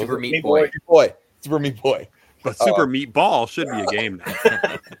 Super Meat Boy. Super Meat Boy. But Super Meatball should be a game now.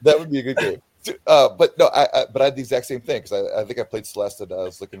 That would be a good game. But no, I had the exact same thing, because I think I played Celeste and I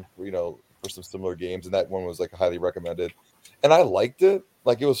was looking for some similar games, and that one was like highly recommended, and I liked it.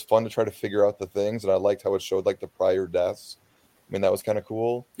 Like, it was fun to try to figure out the things, and I liked how it showed like the prior deaths. I mean, that was kind of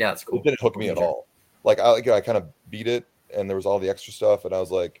cool. Yeah, it's cool. It didn't hook me at all. Like, I kind of beat it, and there was all the extra stuff, and I was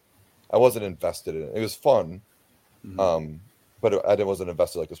like, I wasn't invested in it. It was fun, but I wasn't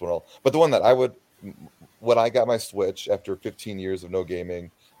invested like this one at all. But the one that when I got my Switch after 15 years of no gaming,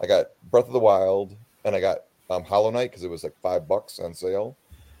 I got Breath of the Wild, and I got Hollow Knight, because it was like $5 on sale.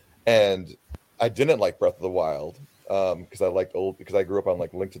 And I didn't like Breath of the Wild because I grew up on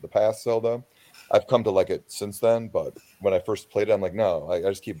like Link to the Past Zelda. I've come to like it since then, but when I first played it, I'm like, no, I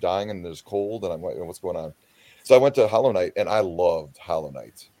just keep dying, and there's cold, and I'm like, what's going on? So I went to Hollow Knight, and I loved Hollow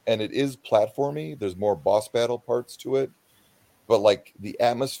Knight. And it is platformy. There's more boss battle parts to it. But like the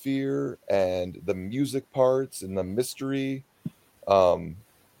atmosphere and the music parts and the mystery, because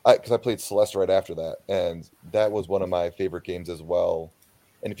I played Celeste right after that, and that was one of my favorite games as well.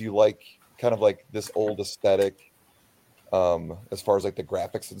 And if you like kind of like this old aesthetic, as far as like the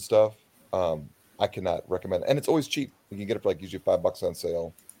graphics and stuff, I cannot recommend it. And it's always cheap. You can get it for like usually $5 on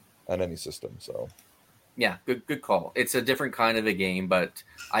sale on any system. So yeah, good call. It's a different kind of a game, but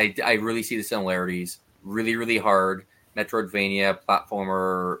I really see the similarities. Really, really hard Metroidvania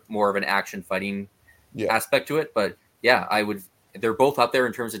platformer, more of an action fighting aspect to it. But yeah, they're both up there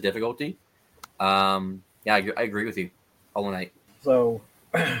in terms of difficulty. Yeah, I agree with you. Hollow Knight. So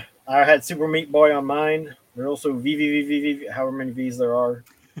I had Super Meat Boy on mine. There are also V, however many V's there are.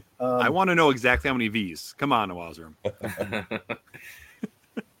 I want to know exactly how many V's. Come on, Wazroom.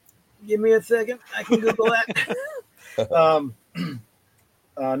 Give me a second. I can Google that.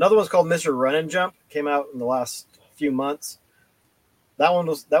 Another one's called Mr. Run and Jump. Came out in the last few months. That one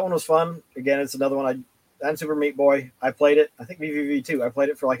was fun. Again, it's another one. I'm Super Meat Boy. I played it. I think VVV too. I played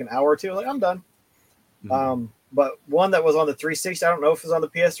it for like an hour or two. Like, I'm done. Mm-hmm. But one that was on the 360, I don't know if it was on the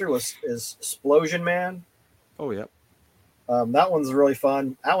PS3, is Splosion Man. Oh yeah. That one's really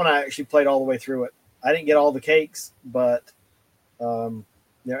fun. That one I actually played all the way through it. I didn't get all the cakes, but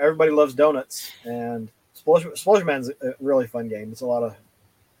everybody loves donuts, and Splosion Man's a really fun game. It's a lot of,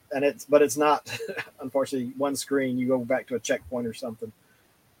 but it's not unfortunately one screen. You go back to a checkpoint or something.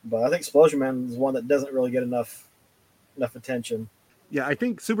 But I think Splosion Man is one that doesn't really get enough attention. Yeah, I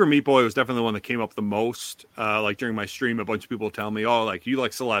think Super Meat Boy was definitely the one that came up the most. Like during my stream, a bunch of people tell me, "Oh, like you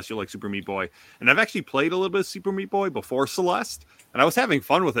like Celeste, you like Super Meat Boy," and I've actually played a little bit of Super Meat Boy before Celeste, and I was having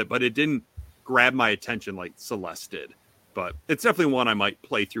fun with it, but it didn't grab my attention like Celeste did. But it's definitely one I might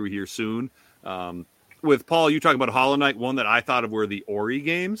play through here soon. With Paul, you talking about Hollow Knight, one that I thought of were the Ori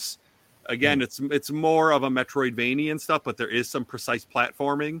games. Again, it's more of a Metroidvania and stuff, but there is some precise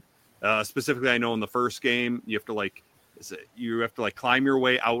platforming. Specifically, I know in the first game you have to climb your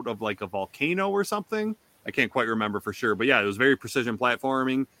way out of like a volcano or something. I can't quite remember for sure, but yeah, it was very precision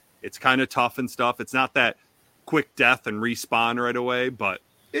platforming. It's kind of tough and stuff. It's not that quick death and respawn right away, but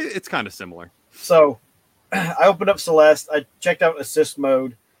it's kind of similar. So I opened up Celeste. I checked out assist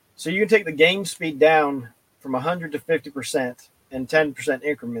mode. So you can take the game speed down from 100 to 50% in 10%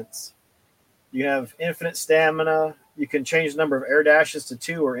 increments. You have infinite stamina. You can change the number of air dashes to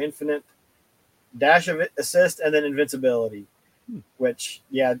 2 or infinite dash of assist, and then invincibility. Which,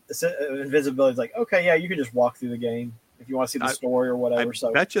 invincibility is like, okay, yeah, you can just walk through the game if you want to see the story or whatever.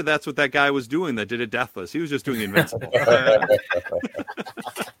 I bet you that's what that guy was doing that did it deathless. He was just doing invincible.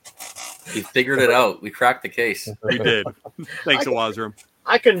 We figured it out. We cracked the case. We did. Thanks, Awazram.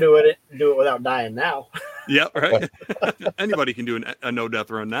 I can do it without dying now. Yeah, right. Anybody can do a no-death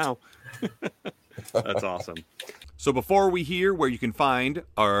run now. That's awesome. So before we hear where you can find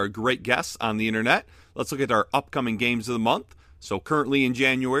our great guests on the internet, let's look at our upcoming games of the month. So currently in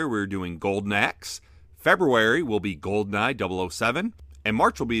January, we're doing Golden Axe. February will be GoldenEye 007. And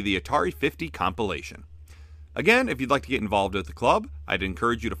March will be the Atari 50 compilation. Again, if you'd like to get involved with the club, I'd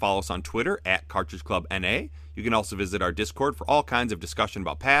encourage you to follow us on Twitter at Cartridge Club NA. You can also visit our Discord for all kinds of discussion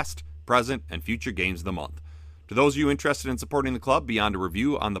about past, present, and future games of the month. To those of you interested in supporting the club beyond a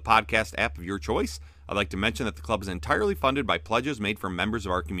review on the podcast app of your choice, I'd like to mention that the club is entirely funded by pledges made from members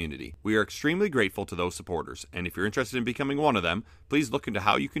of our community. We are extremely grateful to those supporters, and if you're interested in becoming one of them, please look into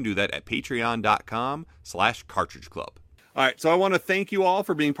how you can do that at patreon.com/Cartridge Club. All right, so I want to thank you all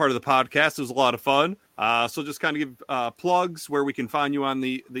for being part of the podcast. It was a lot of fun. So just kind of give plugs where we can find you on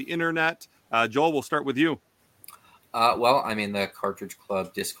the internet. Joel, we'll start with you. Well, I'm in the Cartridge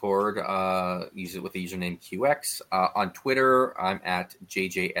Club Discord. Use it with the username QX. On Twitter, I'm at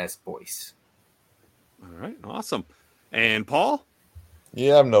JJSBoyce. All right, awesome. And Paul?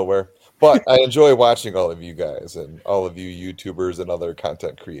 Yeah, I'm nowhere. But I enjoy watching all of you guys and all of you YouTubers and other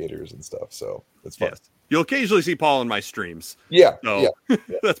content creators and stuff. So it's fun. Yes. You'll occasionally see Paul in my streams. Yeah. So yeah.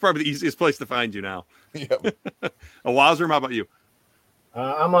 That's probably the easiest place to find you now. Yep. Awazram, how about you?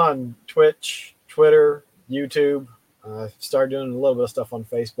 I'm on Twitch, Twitter, YouTube. Started doing a little bit of stuff on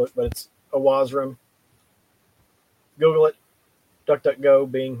Facebook, but it's Awazram. Google it.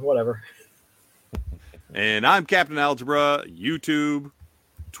 DuckDuckGo, Bing, whatever. And I'm Captain Algebra, YouTube,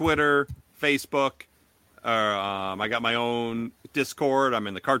 Twitter, Facebook. I got my own Discord. I'm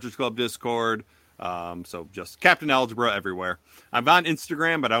in the Cartridge Club Discord. So just Captain Algebra everywhere. I'm on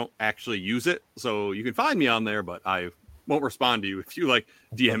Instagram, but I don't actually use it. So you can find me on there, but I won't respond to you if you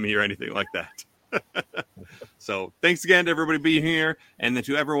DM me or anything like that. So thanks again to everybody being here. And then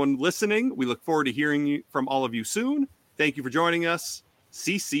to everyone listening, we look forward to hearing from all of you soon. Thank you for joining us.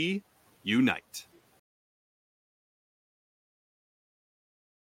 CC Unite.